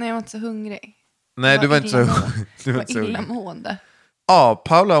någonting. Nej, jag var inte så hungrig. Nej, du var inte så illamående. du var Jag inte så var hungrig. illamående. Ja,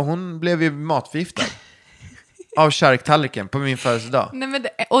 Paula hon blev ju matförgiftad. Av charktallriken på min födelsedag. Nej, men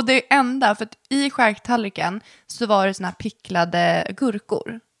och det enda, för att i charktallriken så var det såna här picklade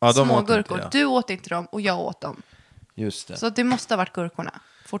gurkor. Ja, de små åt inte gurkor. jag. Du åt inte dem och jag åt dem. Just det. Så det måste ha varit gurkorna.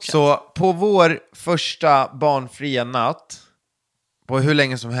 Fortsätt. Så på vår första barnfria natt, på hur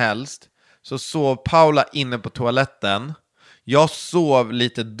länge som helst, så sov Paula inne på toaletten. Jag sov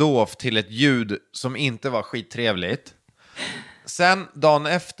lite dovt till ett ljud som inte var skittrevligt. Sen dagen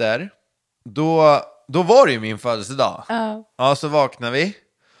efter, då var det ju min födelsedag. Ja, så vaknade vi.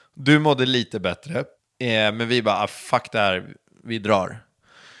 Du mådde lite bättre. Men vi bara, fuck det här, vi drar.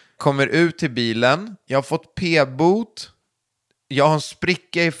 Kommer ut till bilen. Jag har fått p-bot. Jag har en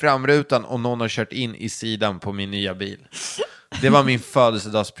spricka i framrutan och någon har kört in i sidan på min nya bil. Det var min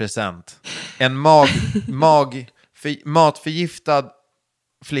födelsedagspresent. En matförgiftad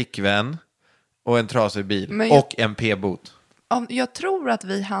flickvän och en trasig bil. Och en p-bot. Jag tror att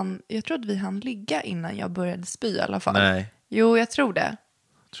vi hann ligga innan jag började spy i alla fall. Nej. Jo, jag tror det.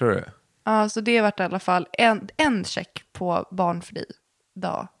 Tror du? Ja, så det vart i alla fall en check på barnfri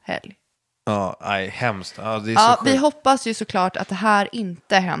dag, helg. Ja, nej, hemskt. Ja, det är Ja, så vi sjukt. hoppas ju såklart att det här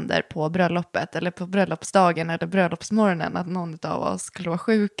inte händer på bröllopet eller på bröllopsdagen eller bröllopsmorgonen, att någon av oss skulle vara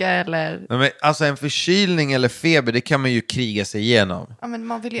sjuka eller... Nej, men, alltså en förkylning eller feber, det kan man ju kriga sig igenom. Ja, men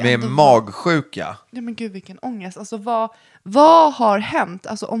man vill ju Med ändå magsjuka. Ja, men gud vilken ångest. Alltså vad har hänt?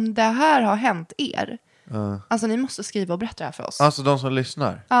 Alltså om det här har hänt er. Alltså ni måste skriva och berätta det här för oss. Alltså de som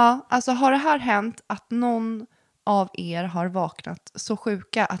lyssnar. Ja, alltså har det här hänt att någon av er har vaknat så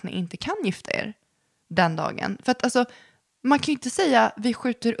sjuka att ni inte kan gifta er den dagen? För att alltså, man kan ju inte säga vi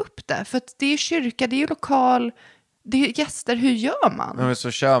skjuter upp det. För att det är kyrka, det är ju lokal, det är gäster. Hur gör man? Men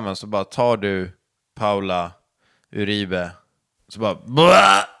så kör man, så bara tar du Paula Uribe, så bara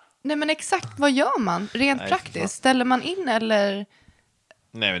Blah! Nej men exakt, vad gör man? Rent Nej, praktiskt. fan. Ställer man in eller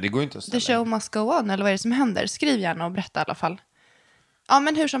Nej, men det går inte att ställa. the show must go on? Eller vad är det som händer? Skriv gärna och berätta i alla fall. Ja,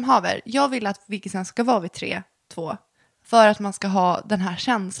 men hur som haver. Jag vill att vigseln ska vara vid 3-2. För att man ska ha den här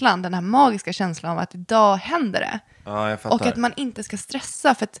känslan, den här magiska känslan av att idag händer det. Ja, jag fattar. Och att man inte ska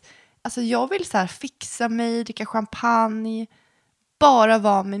stressa. För att alltså, jag vill så här fixa mig, dricka champagne. Bara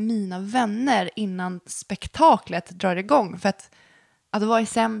vara med mina vänner innan spektaklet drar igång. För att vara i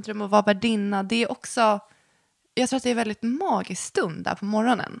centrum och vara värdinna, det är också... Jag tror att det är en väldigt magisk stund där på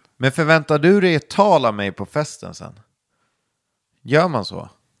morgonen. Men förväntar du dig ett tal av mig på festen sen? Gör man så?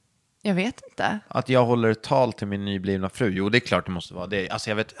 Jag vet inte. Att jag håller ett tal till min nyblivna fru? Jo, det är klart det måste vara det. Alltså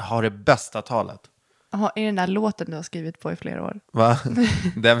jag har det bästa talet. Jaha, är det den där låten du har skrivit på i flera år? Va?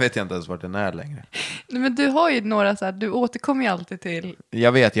 Den vet jag inte ens vart den är längre. Men du har ju några så här, du återkommer ju alltid till.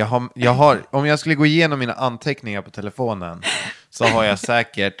 Jag vet, jag har, om jag skulle gå igenom mina anteckningar på telefonen så har jag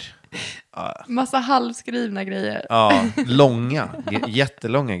säkert Massa halvskrivna grejer. Ja,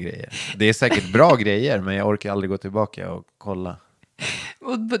 jättelånga grejer. Det är säkert bra grejer, men jag orkar aldrig gå tillbaka och kolla.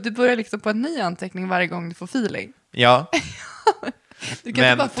 Och du börjar liksom på en ny anteckning varje gång du får feeling. Ja.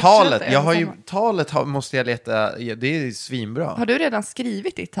 Men talet måste jag leta, det är svinbra. Har du redan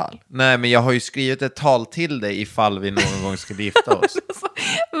skrivit ditt tal? Nej, men jag har ju skrivit ett tal till dig ifall vi någon gång skulle gifta oss.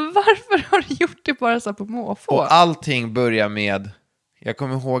 Varför har du gjort det bara så på måfå? Och allting börjar med, jag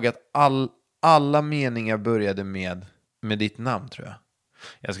kommer ihåg att alla meningar började med ditt namn, tror jag.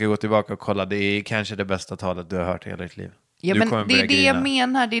 Jag ska gå tillbaka och kolla, det är kanske det bästa talet du har hört i hela ditt liv. Ja, men det är det jag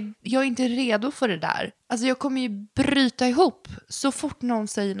menar. Jag är inte redo för det där. Alltså jag kommer ju bryta ihop så fort någon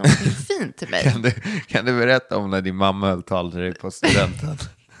säger någonting fint till mig. Kan du berätta om när din mamma höll tal till dig på studenten?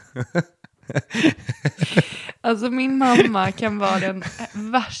 Alltså min mamma kan vara den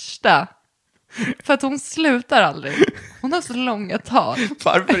värsta. För att hon slutar aldrig. Hon har så långa tal.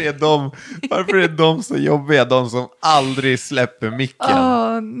 Varför är de så jobbiga? De som aldrig släpper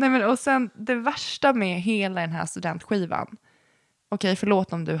micken. Nej men, och sen det värsta med hela den här studentskivan. Okej,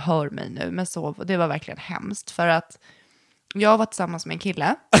 förlåt om du hör mig nu. Men det var verkligen hemskt. För att jag var tillsammans med en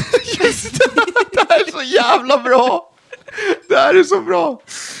kille. Just det här är så jävla bra. Det här är så bra.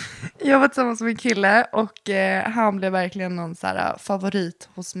 Jag var tillsammans med en kille och han blev verkligen någon så här favorit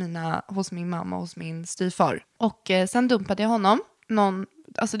hos min mamma och hos min styvfar. Och sen dumpade jag honom.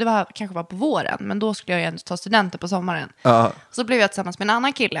 Alltså det kanske var på våren, men då skulle jag ju ändå ta studenter på sommaren. Så blev jag tillsammans med en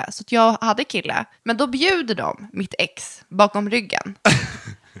annan kille, så att jag hade kille. Men då bjuder de mitt ex bakom ryggen.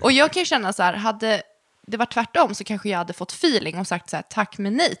 Och jag kan ju känna så här, hade det var tvärtom så kanske jag hade fått feeling och sagt så här, tack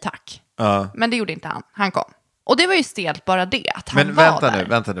men nej tack. Men det gjorde inte han, han kom. Och det var ju stelt bara det, att han var där. Men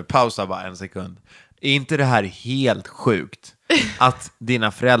vänta nu, pausa bara en sekund. Är inte det här helt sjukt? Att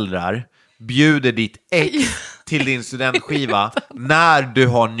dina föräldrar bjuder ditt ex till din studentskiva när du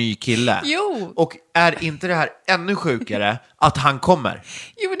har ny kille? Jo. Och är inte det här ännu sjukare att han kommer?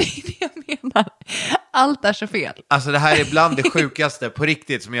 Jo, det är det jag menar. Allt är så fel. Alltså det här är bland det sjukaste på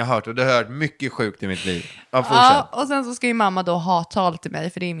riktigt som jag har hört. Och det har hört mycket sjukt i mitt liv. Ja, och sen så ska ju mamma då ha tal till mig,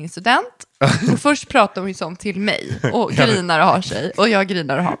 för det är min student. Och först pratar hon ju sånt till mig och grinar och har sig. Och jag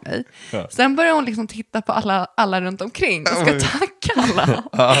grinar och har mig. Sen börjar hon liksom titta på alla runt omkring och ska tacka alla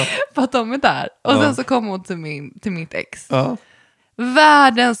för att de är där. Och sen så kommer hon till mitt ex.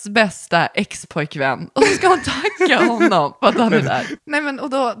 Världens bästa ex-pojkvän. Och så ska hon tacka honom för att han är där. Nej, men, och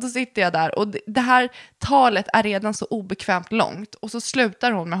då sitter jag där. Och det här talet är redan så obekvämt långt. Och så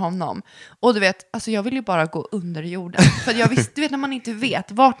slutar hon med honom. Och du vet, alltså jag vill ju bara gå under jorden. För jag visste, du vet när man inte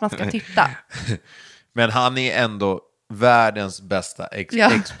vet vart man ska titta. Men han är ändå världens bästa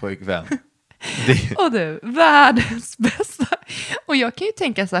ex-pojkvän. Och du, världens bästa. Och jag kan ju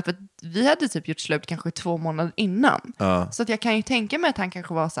tänka så här, för vi hade typ gjort slut kanske 2 månader innan. Så att jag kan ju tänka mig att han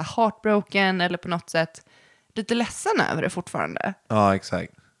kanske var så här heartbroken eller på något sätt lite ledsen över det fortfarande. Ja,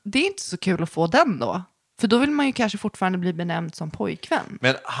 exakt. Det är inte så kul att få den då. För då vill man ju kanske fortfarande bli benämnd som pojkvän.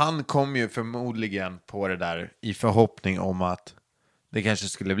 Men han kom ju förmodligen på det där i förhoppning om att det kanske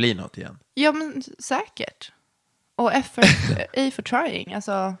skulle bli något igen. Ja, men säkert. Och A for trying,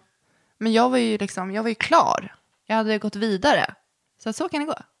 alltså. Men jag var ju klar. Jag hade gått vidare. Så kan det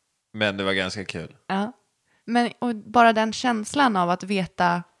gå. Men det var ganska kul. Ja. Men och bara den känslan av att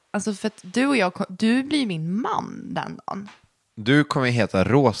veta, alltså för att du blir min man den dagen. Du kommer heta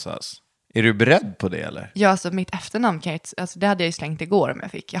Rosas. Är du beredd på det eller? Ja, alltså mitt efternamn det hade jag ju slängt igår om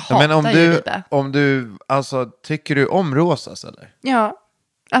jag fick. Jag hatar ju lite. Om du, alltså tycker du om Rosas eller? Ja,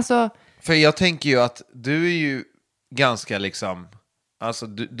 alltså. För jag tänker ju att du är ju ganska liksom, alltså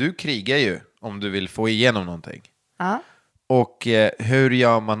du krigar ju om du vill få igenom någonting. Ja. Och hur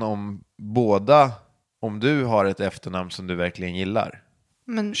gör man om du har ett efternamn som du verkligen gillar?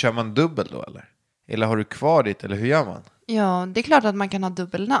 Kör man dubbel då eller? Eller har du kvar ditt, eller hur gör man? Ja, det är klart att man kan ha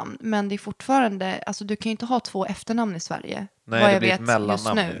dubbelnamn. Men det är fortfarande, alltså du kan ju inte ha 2 efternamn i Sverige. Nej, det blir ett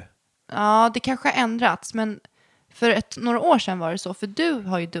mellannamn nu. Ja, det kanske har ändrats. Men för några år sedan var det så. För du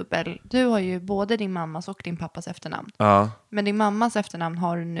har ju du har ju både din mammas och din pappas efternamn. Ja. Men din mammas efternamn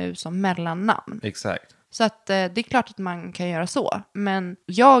har du nu som mellannamn. Exakt. Så att det är klart att man kan göra så. Men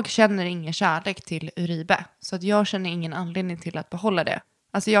jag känner ingen kärlek till Uribe. Så att jag känner ingen anledning till att behålla det.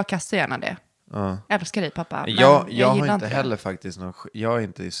 Alltså jag kastar gärna det. Jag älskar dig pappa. Men jag har inte heller faktiskt jag är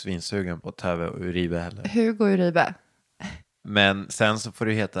inte svinsugen på att tävla Uribe heller. Hugo Uribe. Men sen så får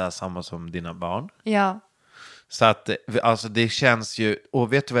du heta samma som dina barn. Ja. Så att alltså det känns ju,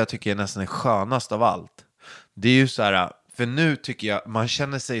 och vet du vad jag tycker är nästan skönast av allt? Det är ju så här, för nu tycker jag man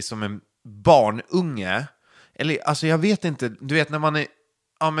känner sig som barnunge. Eller alltså jag vet inte. Du vet när man är...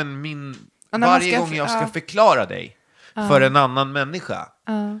 Ja men varje gång jag ska förklara dig för en annan människa.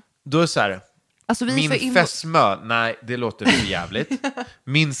 Då är det så här... Alltså, min fästmö, nej det låter för jävligt.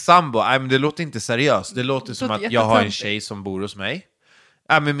 Min sambo, nej men det låter inte seriöst. Det låter som att jag har en tjej som bor hos mig.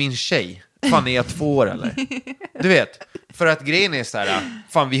 Nej men min tjej, fan är jag 2 år eller? Du vet, för att grejen är så här,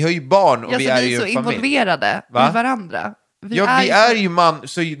 fan vi har ju barn och vi är ju en familj. Vi är så involverade med varandra. Vi är ju man,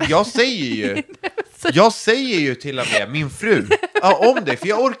 så jag säger ju till och med min fru om det, för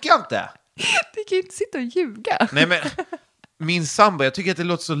jag orkar inte. Du kan ju inte sitta och ljuga. Nej men... Min sambo, jag tycker att det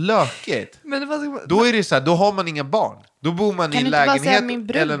låter så lökigt. Men då är det så här, då har man inga barn. Då bor man i en lägenhet min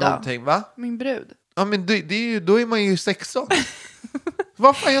brud, eller någonting, va? Min brud. Ja, men då är man ju 16.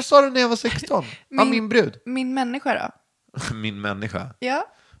 Vad fan, jag sa det när jag var 16. Min brud. Min människa då? Min människa? Ja.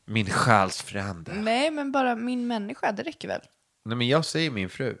 Min själsfrände. Nej, men bara min människa, det räcker väl? Nej, men jag säger min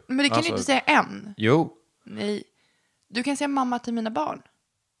fru. Men det kan du inte säga än. Jo. Nej. Du kan säga mamma till mina barn.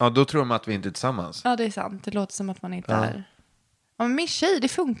 Ja, då tror de att vi inte är tillsammans. Ja, det är sant. Det låter som att man inte är... Ja, men min tjej, det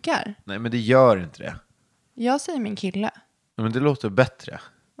funkar. Nej, men det gör inte det. Jag säger min kille. Ja, men det låter bättre.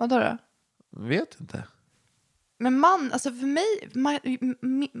 Vadå då? Vet inte. Men man, alltså för mig,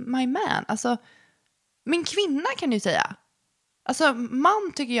 my man, alltså min kvinna kan du säga. Alltså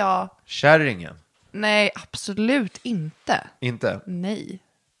man tycker jag... Kärringen? Nej, absolut inte. Inte? Nej.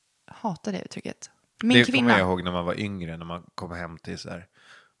 Jag hatar det uttrycket. Det kommer jag ihåg när man var yngre, när man kom hem till så här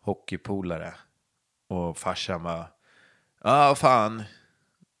hockeypolare. Och farsan var... Ja, fan.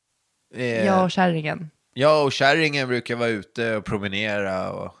 Jag och kärringen. Jag och kärringen brukar vara ute och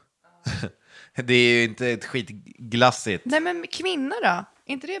promenera. Och det är ju inte ett skitglassigt. Nej, men kvinna då? Är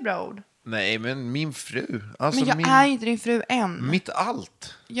inte det bra ord? Nej, men min fru. Alltså men jag är inte din fru än. Mitt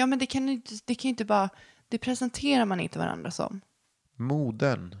allt. Ja, men det kan inte bara... Det presenterar man inte varandra som.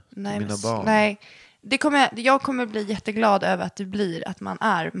 Modern. Nej, mina barn. Nej. Jag kommer bli jätteglad över att det blir att man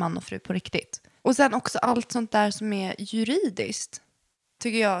är man och fru på riktigt. Och sen också allt sånt där som är juridiskt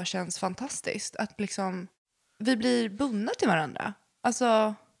tycker jag känns fantastiskt. Att liksom vi blir bundna till varandra.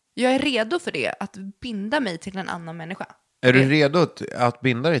 Alltså, jag är redo för det. Att binda mig till en annan människa. Är du redo att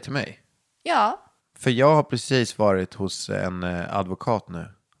binda dig till mig? Ja. För jag har precis varit hos en advokat nu.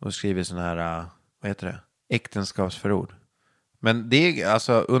 Och skrivit sån här, vad heter det? Äktenskapsförord. Men det är,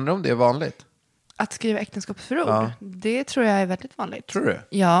 alltså, undrar om det är vanligt? Att skriva äktenskapsförord, det tror jag är väldigt vanligt. Tror du?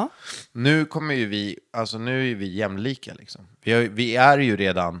 Ja. Nu kommer ju vi, alltså nu är vi jämlika liksom. Vi är ju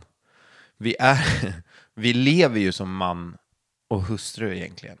redan, vi lever ju som man och hustru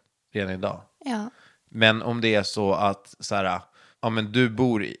egentligen, redan idag. Ja. Men om det är så att så här, ja men du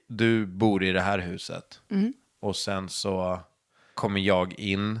bor i det här huset. Mm. Och sen så kommer jag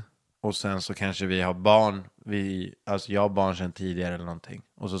in. Och sen så kanske vi har barn. Alltså jag har barn sedan tidigare eller någonting.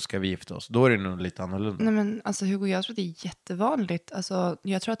 Och så ska vi gifta oss. Då är det nog lite annorlunda. Nej men alltså Hugo, jag tror att det är jättevanligt. Alltså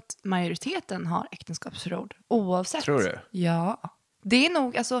jag tror att majoriteten har äktenskapsförord. Oavsett. Tror du? Ja. Det är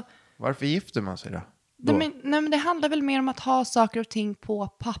nog, alltså... Varför gifter man sig då? Nej men det handlar väl mer om att ha saker och ting på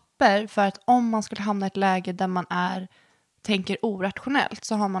papper. För att om man skulle hamna i ett läge där man tänker orationellt.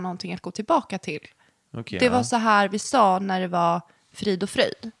 Så har man någonting att gå tillbaka till. Okay, det var så här vi sa när det var frid och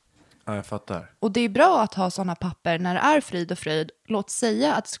fröjd. Ja, jag fattar. Och det är bra att ha sådana papper när det är frid och fröjd. Låt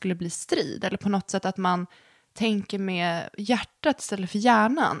säga att det skulle bli strid. Eller på något sätt att man tänker med hjärtat istället för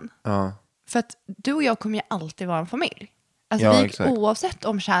hjärnan. Ja. För att du och jag kommer ju alltid vara en familj. Alltså oavsett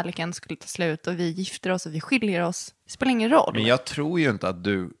om kärleken skulle ta slut och vi gifter oss och vi skiljer oss. Det spelar ingen roll. Men jag tror ju inte att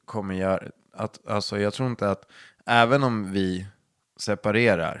du kommer göra... Alltså jag tror inte att... Även om vi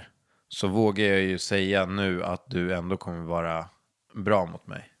separerar så vågar jag ju säga nu att du ändå kommer vara bra mot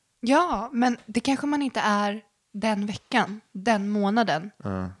mig. Ja, men det kanske man inte är den veckan, den månaden,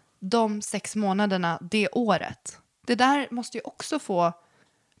 de 6 månaderna, det året. Det där måste ju också få,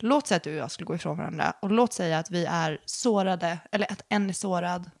 låt säga att du och jag skulle gå ifrån varandra och låt säga att vi är sårade eller att en är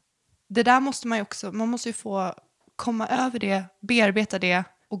sårad. Det där måste man ju också, man måste ju få komma över det, bearbeta det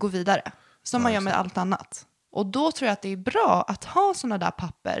och gå vidare. Som man gör med allt annat. Och då tror jag att det är bra att ha sådana där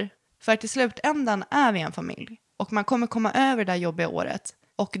papper. För att i slutändan är vi en familj. Och man kommer komma över det där jobbiga året.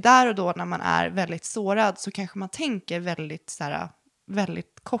 Och där och då när man är väldigt sårad så kanske man tänker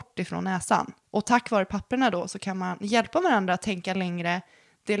väldigt kort ifrån näsan. Och tack vare papperna då så kan man hjälpa varandra att tänka längre,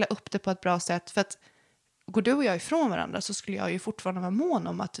 dela upp det på ett bra sätt. För att går du och jag ifrån varandra så skulle jag ju fortfarande vara mån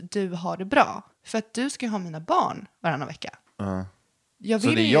om att du har det bra. För att du ska ju ha mina barn varannan vecka. Så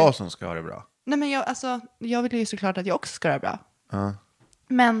det är jag som ska ha det bra? Nej men jag vill ju såklart att jag också ska ha det bra.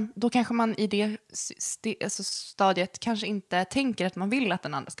 Men då kanske man i det stadiet kanske inte tänker att man vill att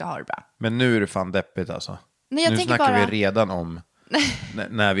den andra ska ha det bra. Men nu är det fan deppigt alltså. Nej, nu snackar vi redan om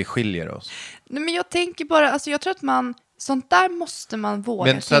när vi skiljer oss. Nej, men jag tänker bara, alltså jag tror att sånt där måste man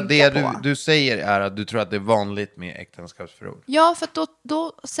våga Men så tänka det på. du säger är att du tror att det är vanligt med äktenskapsförord? Ja, för att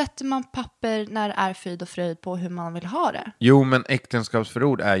då sätter man papper när det är frid och fröjd på hur man vill ha det. Jo, men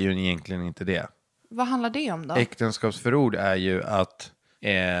äktenskapsförord är ju egentligen inte det. Vad handlar det om då? Äktenskapsförord är ju att...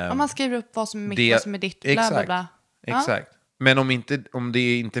 om man skriver upp vad som är mitt, vad som är ditt, bla bla bla. Exakt. Ja. Men om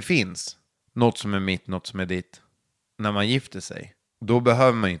det inte finns något som är mitt, något som är ditt, när man gifter sig, då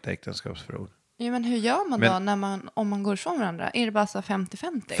behöver man inte äktenskapsförord. Ja, men hur gör man då om man går ifrån varandra? Är det bara så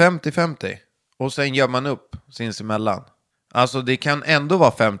 50-50? 50-50. Och sen gör man upp sinsemellan. Alltså det kan ändå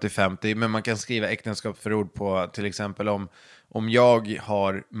vara 50-50, men man kan skriva äktenskapsförord på till exempel om jag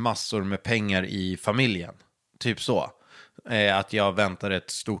har massor med pengar i familjen. Typ så. Att jag väntar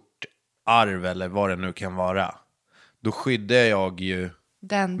ett stort arv eller vad det nu kan vara. Då skyddar jag ju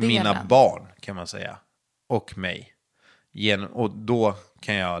mina barn, kan man säga. Och mig. Och då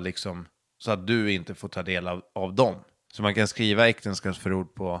kan jag liksom... Så att du inte får ta del av dem. Så man kan skriva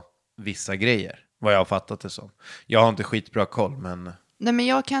äktenskapsförord på vissa grejer. Vad jag har fattat det som. Jag har inte skitbra koll, men... Nej, men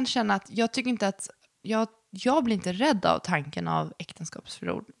jag kan känna att jag tycker inte att... Jag blir inte rädd av tanken av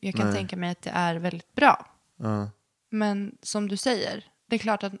äktenskapsförord. Jag kan tänka mig att det är väldigt bra. Men som du säger, det är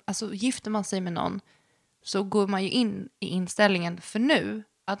klart att alltså, gifter man sig med någon så går man ju in i inställningen för nu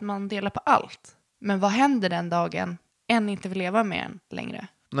att man delar på allt. Men vad händer den dagen en inte vill leva med en längre?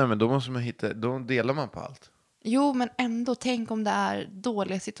 Nej, men då måste man då delar man på allt. Jo, men ändå, tänk om det är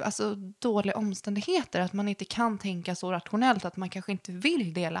dåliga omständigheter. Att man inte kan tänka så rationellt. Att man kanske inte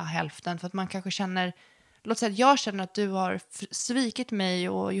vill dela hälften. För att man kanske känner... Låt säga att jag känner att du har svikit mig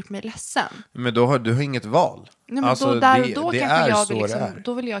och gjort mig ledsen. Men du har inget val. Nej, men alltså,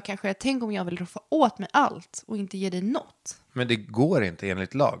 då vill jag kanske... Tänk om jag vill roffa åt mig allt och inte ge dig något. Men det går inte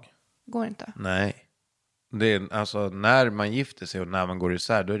enligt lag. Går inte? Nej. Det är, alltså, när man gifter sig och när man går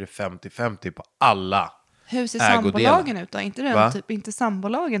isär, då är det 50-50 på alla. Hur ser sambolagen ut då? Inte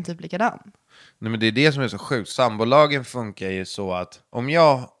sambolagen typ likadan? Nej, men det är det som är så sjukt. Sambolagen funkar ju så att om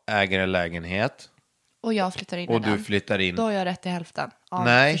jag äger en lägenhet och jag flyttar in och du flyttar in, då har jag rätt till hälften av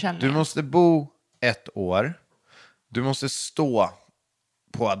Nej, du måste bo 1 år. Du måste stå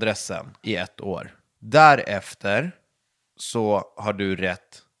på adressen i 1 år. Därefter så har du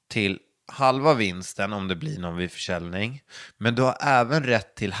rätt till halva vinsten om det blir någon vid försäljning. Men du har även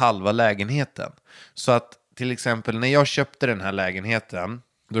rätt till halva lägenheten. Så att till exempel när jag köpte den här lägenheten,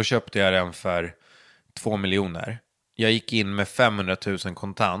 då köpte jag den för 2 miljoner. Jag gick in med 500 000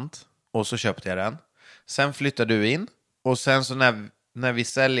 kontant och så köpte jag den. Sen flyttade du in och sen så när vi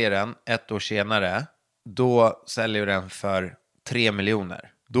säljer den 1 år senare, då säljer den för 3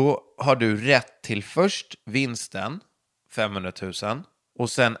 miljoner. Då har du rätt till först vinsten, 500 000. Och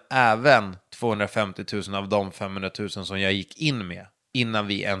sen även 250 000 av de 500 000 som jag gick in med innan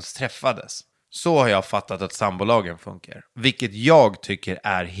vi ens träffades. Så har jag fattat att sambolagen funkar. Vilket jag tycker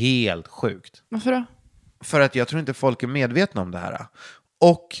är helt sjukt. Varför då? För att jag tror inte folk är medvetna om det här.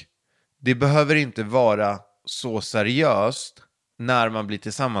 Och det behöver inte vara så seriöst när man blir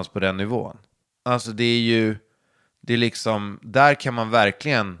tillsammans på den nivån. Alltså det är liksom, där kan man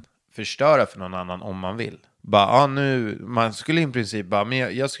verkligen förstöra för någon annan om man vill. Bara, man skulle i princip bara,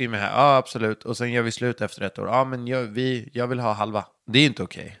 men jag skriver här, absolut. Och sen gör vi slut efter 1 år. Men jag vill ha halva. Det är inte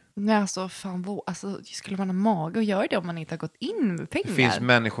okej. Nej, alltså fan, det skulle vara en mage att göra det om man inte har gått in med pengar. Det finns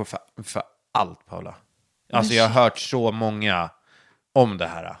människor för allt, Paula. Alltså jag har hört så många om det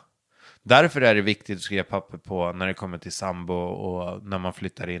här. Därför är det viktigt att skriva papper på när det kommer till sambo och när man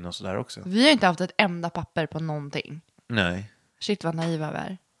flyttar in och sådär också. Vi har inte haft ett enda papper på någonting. Nej. Shit, vad naiva vi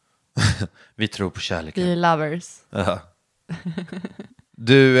är. Vi tror på kärleken. Vi är lovers.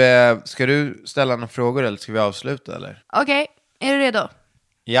 Du, ska du ställa några frågor eller ska vi avsluta eller? Okej, är du redo?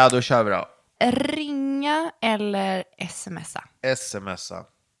 Ja, då kör vi då. Ringa eller smsa? Smsa.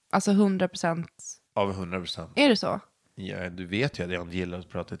 Alltså 100%. Av 100%. Är det så? Ja, du vet ju att jag inte gillar att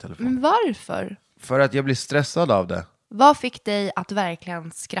prata i telefon. Men varför? För att jag blir stressad av det. Vad fick dig att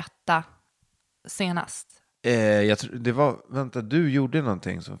verkligen skratta senast? Du gjorde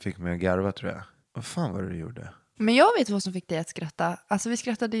någonting som fick mig att garva, tror jag. Vad fan var det du gjorde? Men jag vet vad som fick dig att skratta. Alltså vi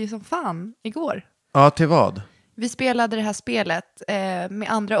skrattade ju som fan igår. Ja, till vad? Vi spelade det här spelet med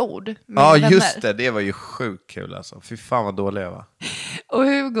andra ord. Ja, just det. Det var ju sjukt kul alltså. Fy fan vad dålig jag var. Och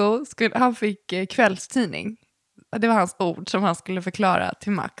Hugo, han fick kvällstidning. Det var hans ord som han skulle förklara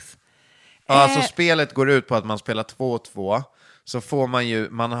till Max. Ja, alltså spelet går ut på att man spelar 2-2. Så får man ju,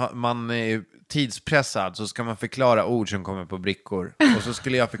 man är ju tidspressad, så ska man förklara ord som kommer på brickor. Och så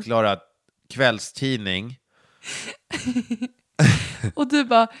skulle jag förklara kvällstidning. Och du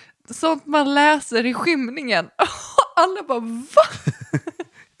bara, sånt man läser i skymningen. Alla bara, va?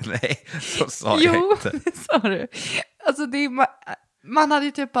 Nej, så sa jag Jo, inte. det sa du. Alltså det är, man hade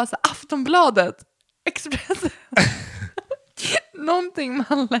ju typ bara så Aftonbladet, Expressen. Någonting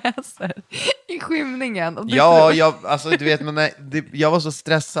man läser i skymningen. Och Ja, alltså du vet, men jag var så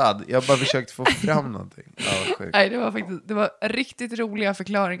stressad. Jag bara försökt få fram någonting. Ja, sjukt. Nej, det var riktigt roliga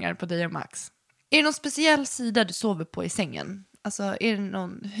förklaringar på dig och Max. Är det någon speciell sida du sover på i sängen? Alltså, är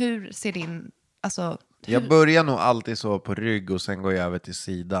det hur ser din, alltså... Jag börjar nog alltid sova på rygg och sen går jag över till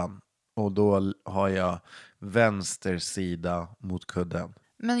sidan. Och då har jag vänster sida mot kudden.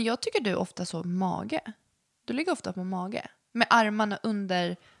 Men jag tycker du ofta sover mage. Du ligger ofta på mage. Med armarna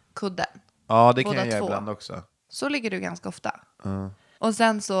under kudden. Ja, det kan Båda jag göra två. ibland också. Så ligger du ganska ofta. Och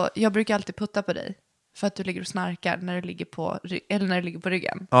sen så, jag brukar alltid putta på dig. För att du ligger och snarkar när du ligger på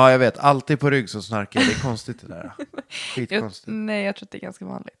ryggen. Ja, jag vet. Alltid på rygg så snarkar jag. Det är konstigt det där. Skitkonstigt. Nej, jag tror att det är ganska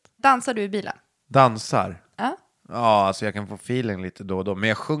vanligt. Dansar du i bilen? Dansar? Ja. Ja, alltså jag kan få feeling lite då och då. Men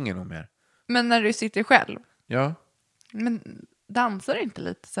jag sjunger nog mer. Men när du sitter själv? Ja. Men dansar du inte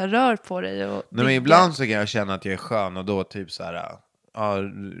lite? Så här, rör på dig och... Nej, men ibland så kan jag känna att jag är skön. Och då typ så här, ja,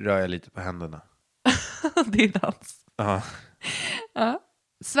 rör jag lite på händerna. Det är dans. Ja. Ja.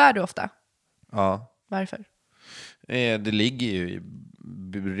 Svär du ofta? Ja. Varför? Det ligger ju i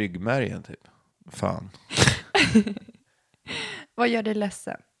ryggmärgen typ. Fan. Vad gör dig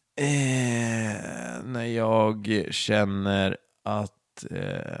ledsen? När jag känner att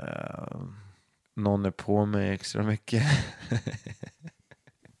någon är på mig extra mycket.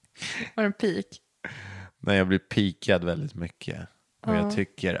 Har du en peak? När jag blir pikad väldigt mycket. Och jag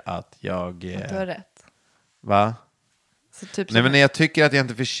tycker att jag... Att du har rätt. Va? Så typ Nej, men när jag tycker att jag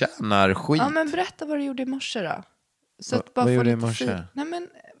inte förtjänar skit. Ja, men berätta vad du gjorde i morse då. Så att Vad få gjorde jag i lite morse? Nej, men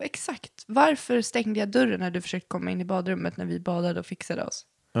exakt. Varför stängde jag dörren när du försökte komma in i badrummet när vi badade och fixade oss?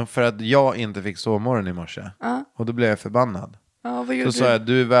 Ja, för att jag inte fick sovmorgon i morse. Ja. Och då blev jag förbannad. Ja, vad Så gjorde sa du? jag,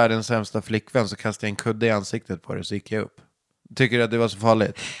 du är världens sämsta flickvän. Så kastade jag en kudde i ansiktet på dig, så gick jag upp. Tycker du att det var så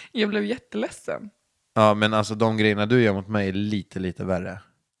farligt? Jag blev jätteledsen. Ja, men alltså de grejerna du gör mot mig är lite värre.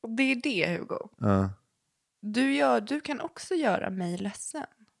 Och det är det, Hugo. Ja. Du kan också göra mig ledsen.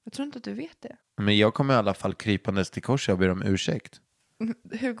 Jag tror inte att du vet det. Men jag kommer i alla fall krypandes till korset och ber om ursäkt.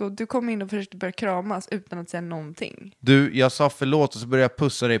 Hugo, du kom in och försökte börja kramas utan att säga någonting. Du, jag sa förlåt och så började jag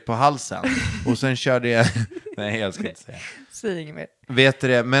pussa dig på halsen. Och sen körde jag... Nej, jag ska inte säga. Säg inget mer. Vet du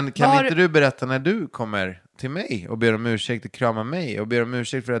det? Men kan Var- inte du berätta när du kommer till mig och ber om ursäkt och krama mig och ber om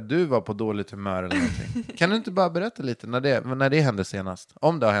ursäkt för att du var på dåligt humör eller någonting? Kan du inte bara berätta lite när det hände senast?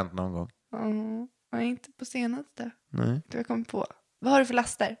 Om det har hänt någon gång. Nej, inte på senaste. Nej. Du har kommit på. Vad har du för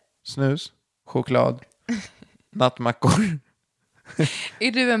laster? Snus, choklad, nattmackor.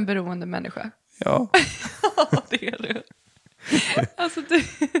 Är du en beroende människa? Ja. Ja, det är du. Alltså du...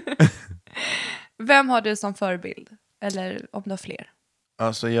 Vem har du som förebild? Eller om du har fler?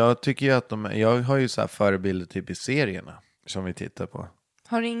 Alltså jag tycker ju att jag har ju så här förebilder typ i serierna som vi tittar på.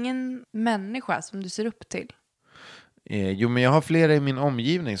 Har du ingen människa som du ser upp till? Jo, men jag har flera i min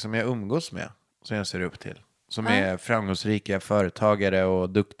omgivning som jag umgås med. Som jag ser upp till. Som är framgångsrika företagare och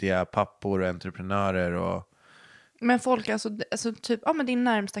duktiga pappor och entreprenörer. Och... Men folk, alltså typ, ja men din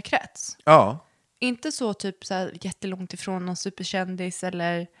närmsta krets. Ja. Inte så typ så här jättelångt ifrån någon superkändis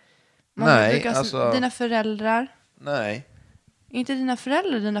eller... Nej, alltså... Dina föräldrar. Nej. Inte dina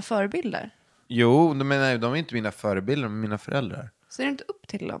föräldrar, dina förebilder. Jo, de är inte mina förebilder, men mina föräldrar. Ser du inte upp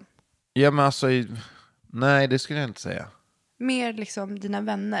till dem? Ja, men alltså... Nej, det skulle jag inte säga. Mer liksom dina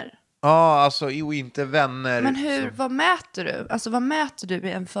vänner. Ja, alltså, inte vänner. Men vad mäter du? Alltså vad mäter du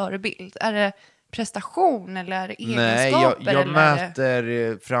i en förebild? Är det prestation eller är det egenskaper? Nej, jag eller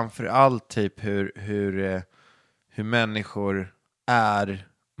mäter framför allt typ hur människor är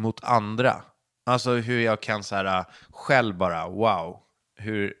mot andra. Alltså hur jag kan så här själv bara, wow.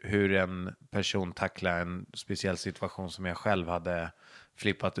 Hur en person tacklar en speciell situation som jag själv hade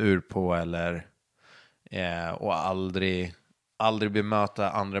flippat ur på eller och aldrig bemöta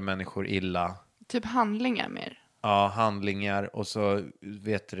andra människor illa. Typ handlingar mer? Ja, handlingar. Och så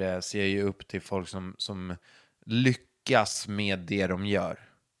ser jag ju upp till folk som lyckas med det de gör.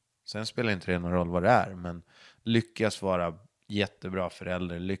 Sen spelar inte det någon roll vad det är. Men lyckas vara jättebra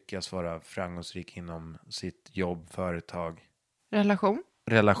förälder. Lyckas vara framgångsrik inom sitt jobb, företag.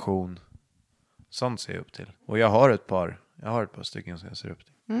 Relation. Sånt ser jag upp till. Och jag har ett par stycken som jag ser upp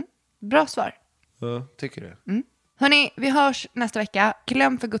till. Bra svar. Ja, tycker du? Hörni, vi hörs nästa vecka.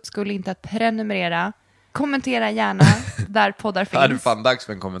 Glöm för guds skull inte att prenumerera. Kommentera gärna där poddar finns. Ja, det är fan dags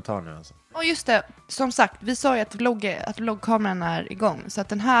för en kommentar nu alltså. Och just det, som sagt, vi sa ju att vloggkameran är igång. Så att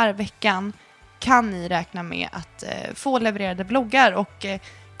den här veckan kan ni räkna med att få levererade vloggar och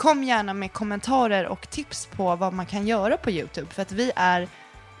kom gärna med kommentarer och tips på vad man kan göra på YouTube. För att vi är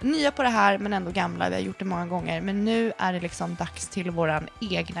nya på det här men ändå gamla. Vi har gjort det många gånger. Men nu är det liksom dags till våran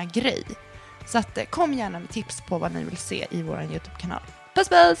egna grej. Så att, kom gärna med tips på vad ni vill se i våran YouTube-kanal. Puss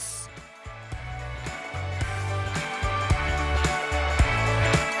puss!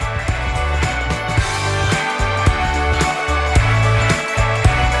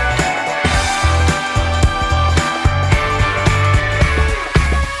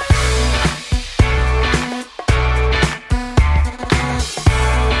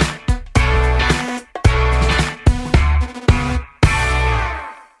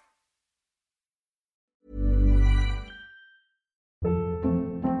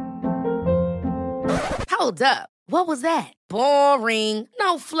 Hold up. What was that? Boring.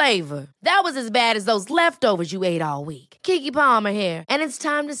 No flavor. That was as bad as those leftovers you ate all week. Keke Palmer here, and it's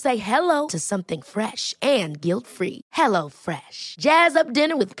time to say hello to something fresh and guilt-free. Hello Fresh. Jazz up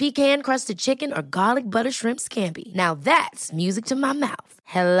dinner with pecan-crusted chicken or garlic butter shrimp scampi. Now that's music to my mouth.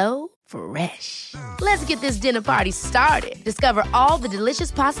 Hello Fresh. Let's get this dinner party started. Discover all the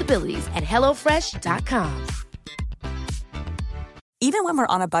delicious possibilities at hellofresh.com. Even when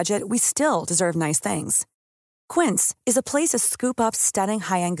we're on a budget, we still deserve nice things. Quince is a place to scoop up stunning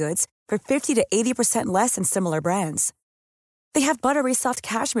high-end goods for 50 to 80% less than similar brands. They have buttery soft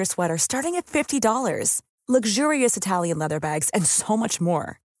cashmere sweaters starting at $50, luxurious Italian leather bags, and so much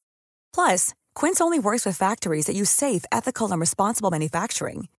more. Plus, Quince only works with factories that use safe, ethical, and responsible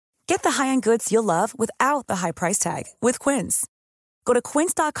manufacturing. Get the high-end goods you'll love without the high price tag with Quince. Go to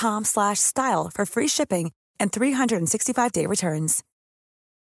quince.com/style for free shipping and 365-day returns.